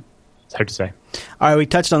yeah, it's hard to say. All right, we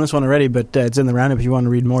touched on this one already, but it's in the roundup if you want to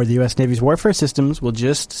read more. The U.S. Navy's warfare systems will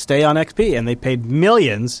just stay on XP, and they paid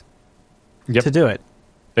millions to do it.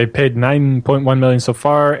 They paid $9.1 million so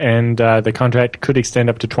far, and the contract could extend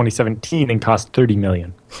up to 2017 and cost $30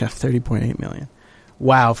 million. Yeah, $30.8 million.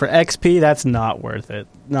 Wow, for XP, that's not worth it.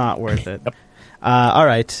 Not worth it. Yep. All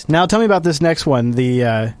right, now tell me about this next one. Is it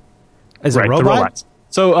a robot? The robots.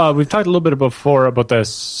 So we've talked a little bit before about the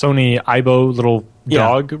Sony Aibo little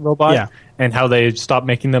dog robot and how they stopped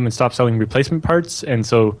making them and stopped selling replacement parts. And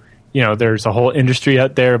so, there's a whole industry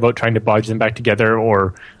out there about trying to bodge them back together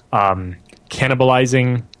or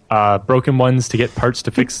cannibalizing broken ones to get parts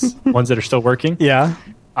to fix ones that are still working. Yeah.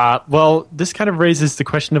 Well, this kind of raises the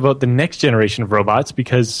question about the next generation of robots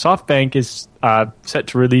because SoftBank is set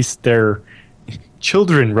to release their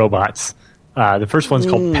children robots. The first one's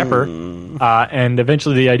called Pepper, and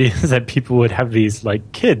eventually the idea is that people would have these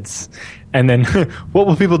like kids. And then what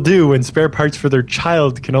will people do when spare parts for their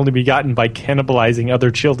child can only be gotten by cannibalizing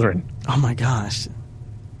other children? Oh my gosh.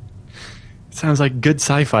 Sounds like good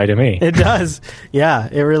sci-fi to me. It does. Yeah,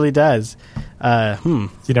 it really does. You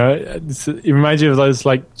know, it reminds you of those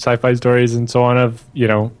like sci-fi stories and so on of, you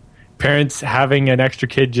know, parents having an extra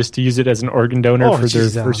kid just to use it as an organ donor for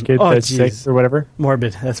their first kid that's sick or whatever.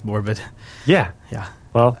 Morbid. That's morbid. Yeah. Yeah.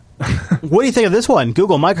 Well, what do you think of this one?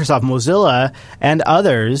 Google, Microsoft, Mozilla, and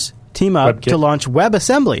others team up WebKit. to launch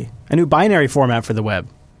WebAssembly, a new binary format for the web.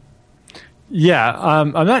 Yeah,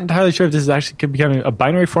 I'm not entirely sure if this is actually becoming a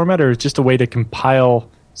binary format or it's just a way to compile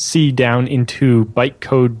C down into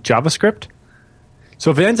bytecode JavaScript.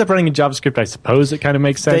 So if it ends up running in JavaScript, I suppose it kind of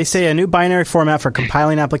makes sense. They say a new binary format for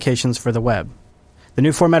compiling applications for the web. The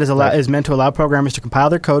new format is meant to allow programmers to compile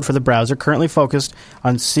their code for the browser, currently focused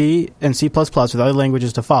on C and C++ with other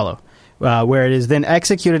languages to follow, where it is then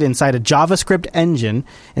executed inside a JavaScript engine.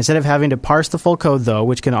 Instead of having to parse the full code, though,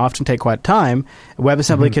 which can often take quite time,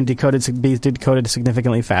 WebAssembly can be decoded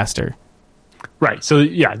significantly faster. Right. So,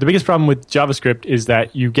 yeah, the biggest problem with JavaScript is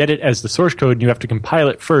that you get it as the source code and you have to compile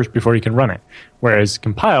it first before you can run it. Whereas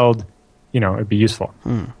compiled, you know, it'd be useful.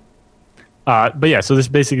 But yeah, so this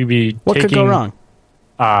basically be what could go wrong?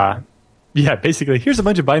 Yeah, basically, here's a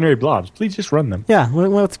bunch of binary blobs. Please just run them. Yeah.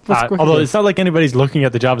 What's although it's not like anybody's looking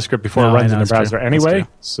at the JavaScript before it runs in the browser anyway.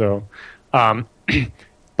 So,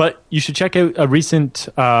 but you should check out a recent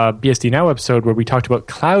BSD Now episode where we talked about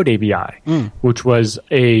Cloud ABI, which was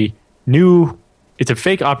it's a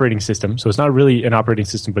fake operating system. So it's not really an operating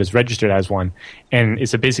system, but it's registered as one. And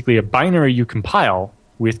it's basically a binary you compile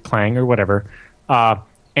with Clang or whatever,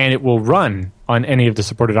 and it will run on any of the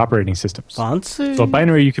supported operating systems. Fancy. So a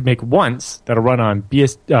binary you could make once that'll run on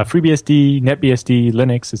FreeBSD, NetBSD,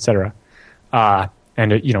 Linux, etc.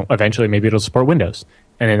 And you know, eventually maybe it'll support Windows.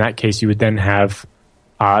 And in that case, you would then have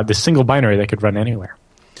the single binary that could run anywhere.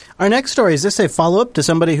 Our next story, is this a follow-up to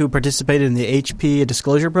somebody who participated in the HP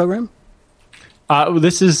disclosure program?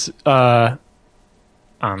 This is Or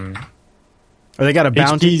they got a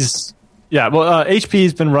bounty?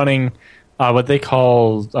 HP's been running what they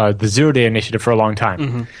call the Zero-Day Initiative for a long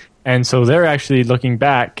time. And so they're actually looking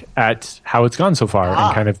back at how it's gone so far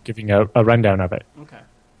and kind of giving a rundown of it. Okay.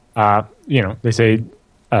 You know, they say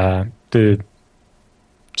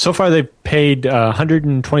so far they've paid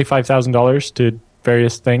 $125,000 to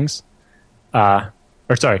various things.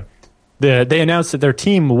 They announced that their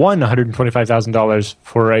team won $125,000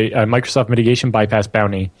 for a Microsoft mitigation bypass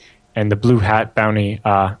bounty and the Blue Hat bounty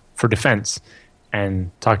for defense,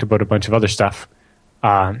 and talked about a bunch of other stuff.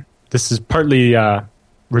 This is partly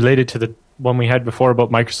related to the one we had before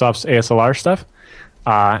about Microsoft's ASLR stuff,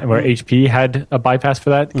 and where HP had a bypass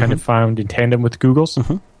for that, kind of found in tandem with Google's.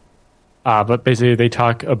 But basically they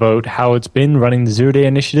talk about how it's been running the Zero-Day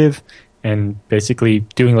Initiative and basically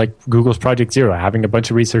doing like Google's Project Zero, having a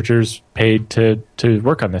bunch of researchers paid to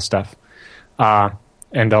work on this stuff.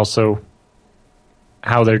 And also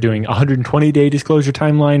how they're doing a 120-day disclosure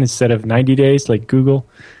timeline instead of 90 days like Google.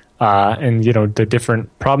 And, you know, the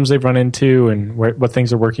different problems they've run into and what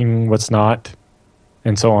things are working, what's not,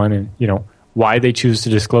 and so on. And, you know, why they choose to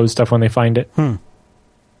disclose stuff when they find it.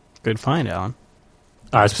 Good find, Alan.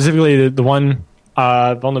 Specifically, the one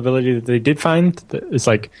vulnerability that they did find is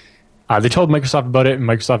like, they told Microsoft about it, and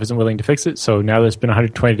Microsoft isn't willing to fix it. So now that it's been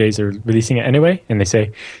 120 days, they're releasing it anyway. And they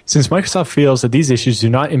say, since Microsoft feels that these issues do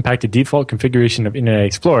not impact the default configuration of Internet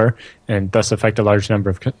Explorer and thus affect a large number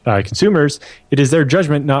of consumers, it is their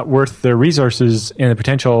judgment not worth their resources and the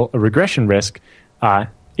potential regression risk.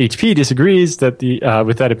 HP disagrees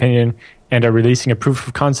with that opinion and are releasing a proof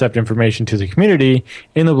of concept information to the community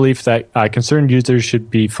in the belief that concerned users should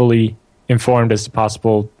be fully informed as to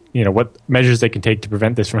possible, you know, what measures they can take to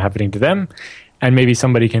prevent this from happening to them, and maybe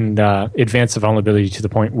somebody can advance the vulnerability to the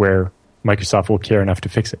point where Microsoft will care enough to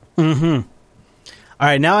fix it. All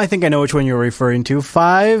right, now I think I know which one you're referring to.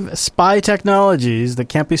 5 spy technologies that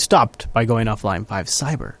can't be stopped by going offline. 5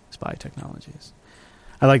 cyber spy technologies.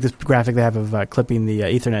 I like this graphic they have of clipping the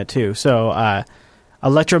Ethernet too. So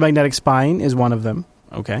electromagnetic spying is one of them.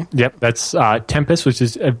 Okay. Yep, that's Tempest, which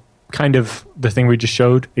is kind of the thing we just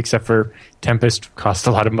showed, except for Tempest cost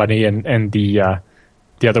a lot of money, and the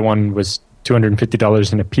other one was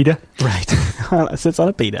 $250 in a PITA. Right, it sits on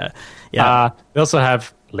a PITA. Yeah. They also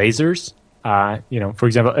have lasers. You know, for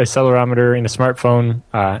example, a accelerometer in a smartphone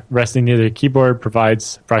resting near the keyboard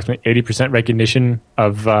provides approximately 80% recognition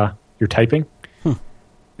of your typing,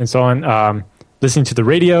 and so on. Listening to the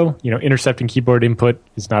radio, you know, intercepting keyboard input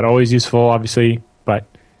is not always useful, obviously, but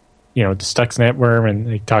you know, the Stuxnet worm, and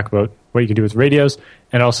they talk about what you can do with radios,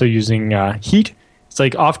 and also using heat. It's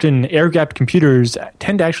like often air-gapped computers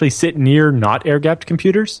tend to actually sit near not air-gapped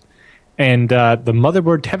computers, And the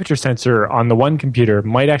motherboard temperature sensor on the one computer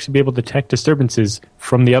might actually be able to detect disturbances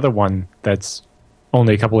from the other one that's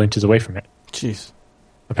only a couple inches away from it. Jeez.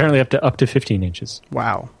 Apparently up to 15 inches.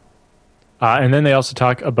 Wow. And then they also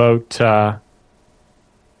talk about,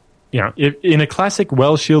 if, in a classic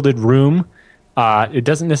well-shielded room, it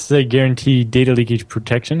doesn't necessarily guarantee data leakage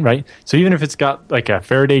protection, right? So even if it's got like a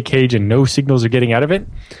Faraday cage and no signals are getting out of it,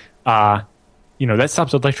 that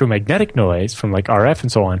stops electromagnetic noise from like RF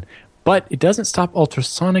and so on, but it doesn't stop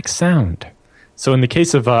ultrasonic sound. So in the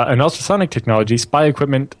case of an ultrasonic technology, spy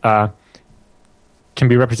equipment can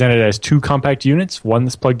be represented as two compact units, one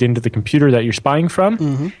that's plugged into the computer that you're spying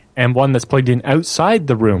from, and one that's plugged in outside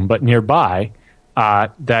the room but nearby,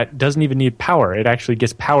 that doesn't even need power. It actually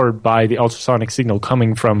gets powered by the ultrasonic signal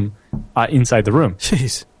coming from inside the room.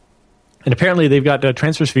 Jeez. And apparently they've got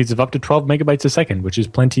transfer speeds of up to 12 megabytes a second, which is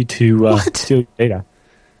plenty to steal data.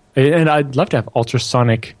 And I'd love to have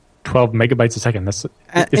ultrasonic 12 megabytes a second. That's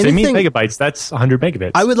if they mean megabytes, that's 100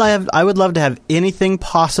 megabits. I would love to have anything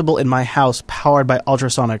possible in my house powered by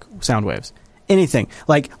ultrasonic sound waves. Anything.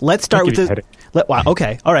 Like, let's start with the... Wow,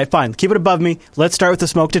 okay. All right, fine. Keep it above me. Let's start with the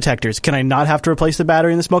smoke detectors. Can I not have to replace the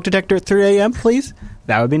battery in the smoke detector at 3 a.m., please?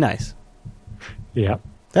 That would be nice. Yeah.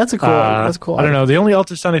 That's cool. That's cool. I don't know. The only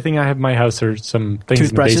ultrasonic thing I have in my house are some things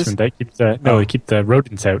Toothbrushes? in the basement. They keep the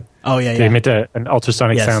rodents out. Oh, yeah, They emit an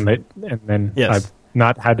ultrasonic sound, and then I've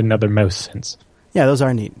not had another mouse since. Yeah, those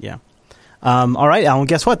are neat, yeah. All right, Alan,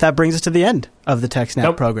 guess what? That brings us to the end of the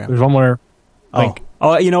TechSnap program. There's one more link.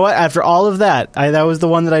 Oh, you know what? After all of that, that was the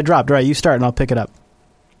one that I dropped. All right, you start and I'll pick it up.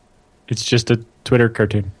 It's just a Twitter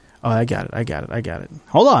cartoon. Oh, I got it.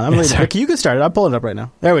 Hold on. I'm reading it. You can start it. I'll pull it up right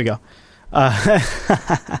now. There we go. I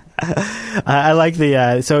like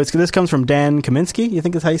the... this comes from Dan Kaminsky, you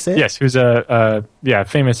think that's how you say it? Yes, who's a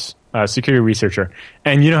famous security researcher.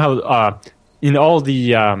 And you know how in all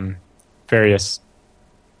the various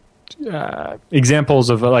examples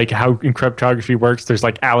of like how cryptography works, there's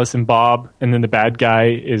like Alice and Bob, and then the bad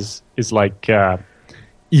guy is like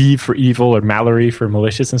E for evil or Mallory for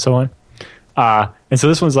malicious and so on. And so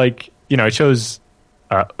this one's like, it shows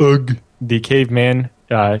Ugg, the caveman,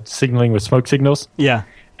 signaling with smoke signals. Yeah.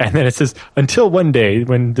 And then it says, until one day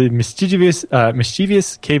when the mischievous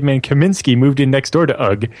caveman Kaminsky moved in next door to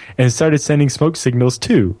Ugg and started sending smoke signals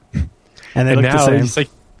too. And they look the same. It's like,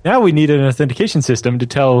 now we need an authentication system to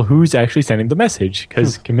tell who's actually sending the message,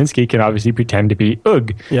 because Kaminsky can obviously pretend to be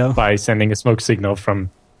Ugg by sending a smoke signal from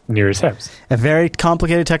near his house. A very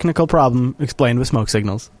complicated technical problem explained with smoke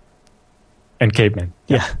signals. And cavemen.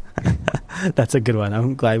 Yeah. That's a good one.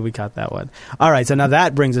 I'm glad we caught that one. All right, so now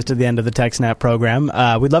that brings us to the end of the TechSnap program.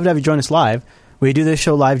 We'd love to have you join us live. We do this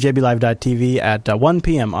show live, jblive.tv, at 1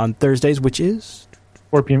 p.m. on Thursdays, which is...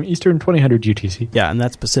 4 p.m. Eastern, 2000 UTC. Yeah, and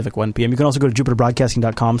that's Pacific, 1 p.m. You can also go to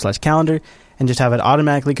jupiterbroadcasting.com/calendar and just have it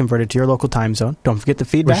automatically converted to your local time zone. Don't forget the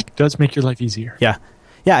feedback. Which does make your life easier. Yeah.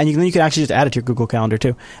 Yeah, and you can actually just add it to your Google Calendar,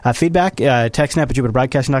 too. Feedback, TechSnap at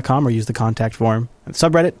jupiterbroadcasting.com, or use the contact form at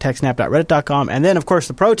subreddit, techsnap.reddit.com. And then, of course,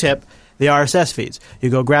 the pro tip, the RSS feeds. You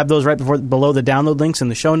go grab those right below the download links in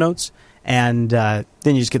the show notes, and then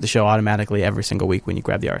you just get the show automatically every single week when you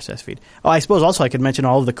grab the RSS feed. Oh, I suppose also I could mention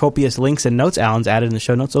all of the copious links and notes Alan's added in the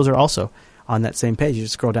show notes. Those are also on that same page. You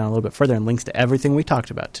just scroll down a little bit further, and links to everything we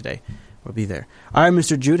talked about today will be there. All right,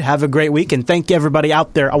 Mr. Jude, have a great week, and thank everybody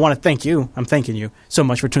out there. I want to thank you. I'm thanking you so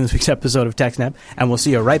much for tuning this week's episode of TechSnap, and we'll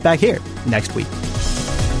see you right back here next week.